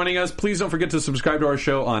 Thanks for joining us. Please don't forget to subscribe to our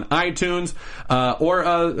show on iTunes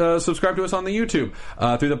or subscribe to us on the YouTube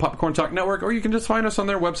through the Popcorn Talk Network, or you can just find us on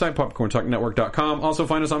their website, popcorntalknetwork.com. Also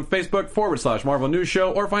find us on Facebook /Marvel News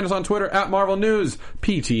Show, or find us on Twitter at Marvel News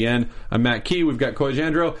PTN. I'm Matt Key. We've got Coy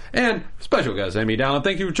Jandro and special guest Amy Dallin.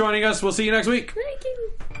 Thank you for joining us. We'll see you next week. Thank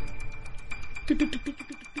you.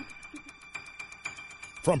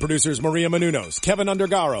 From producers Maria Menounos, Kevin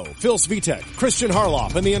Undergaro, Phil Svitek, Christian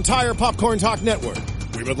Harloff, and the entire Popcorn Talk Network,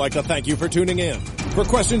 we would like to thank you for tuning in. For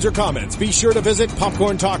questions or comments, be sure to visit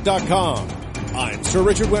popcorntalk.com. I'm Sir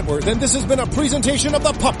Richard Wentworth, and this has been a presentation of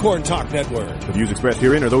the Popcorn Talk Network. The views expressed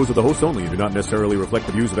herein are those of the hosts only and do not necessarily reflect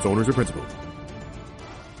the views of its owners or principals.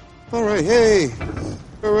 All right, hey.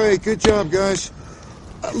 All right, good job, guys.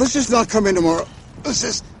 Let's just not come in tomorrow. Let's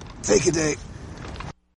just take a day.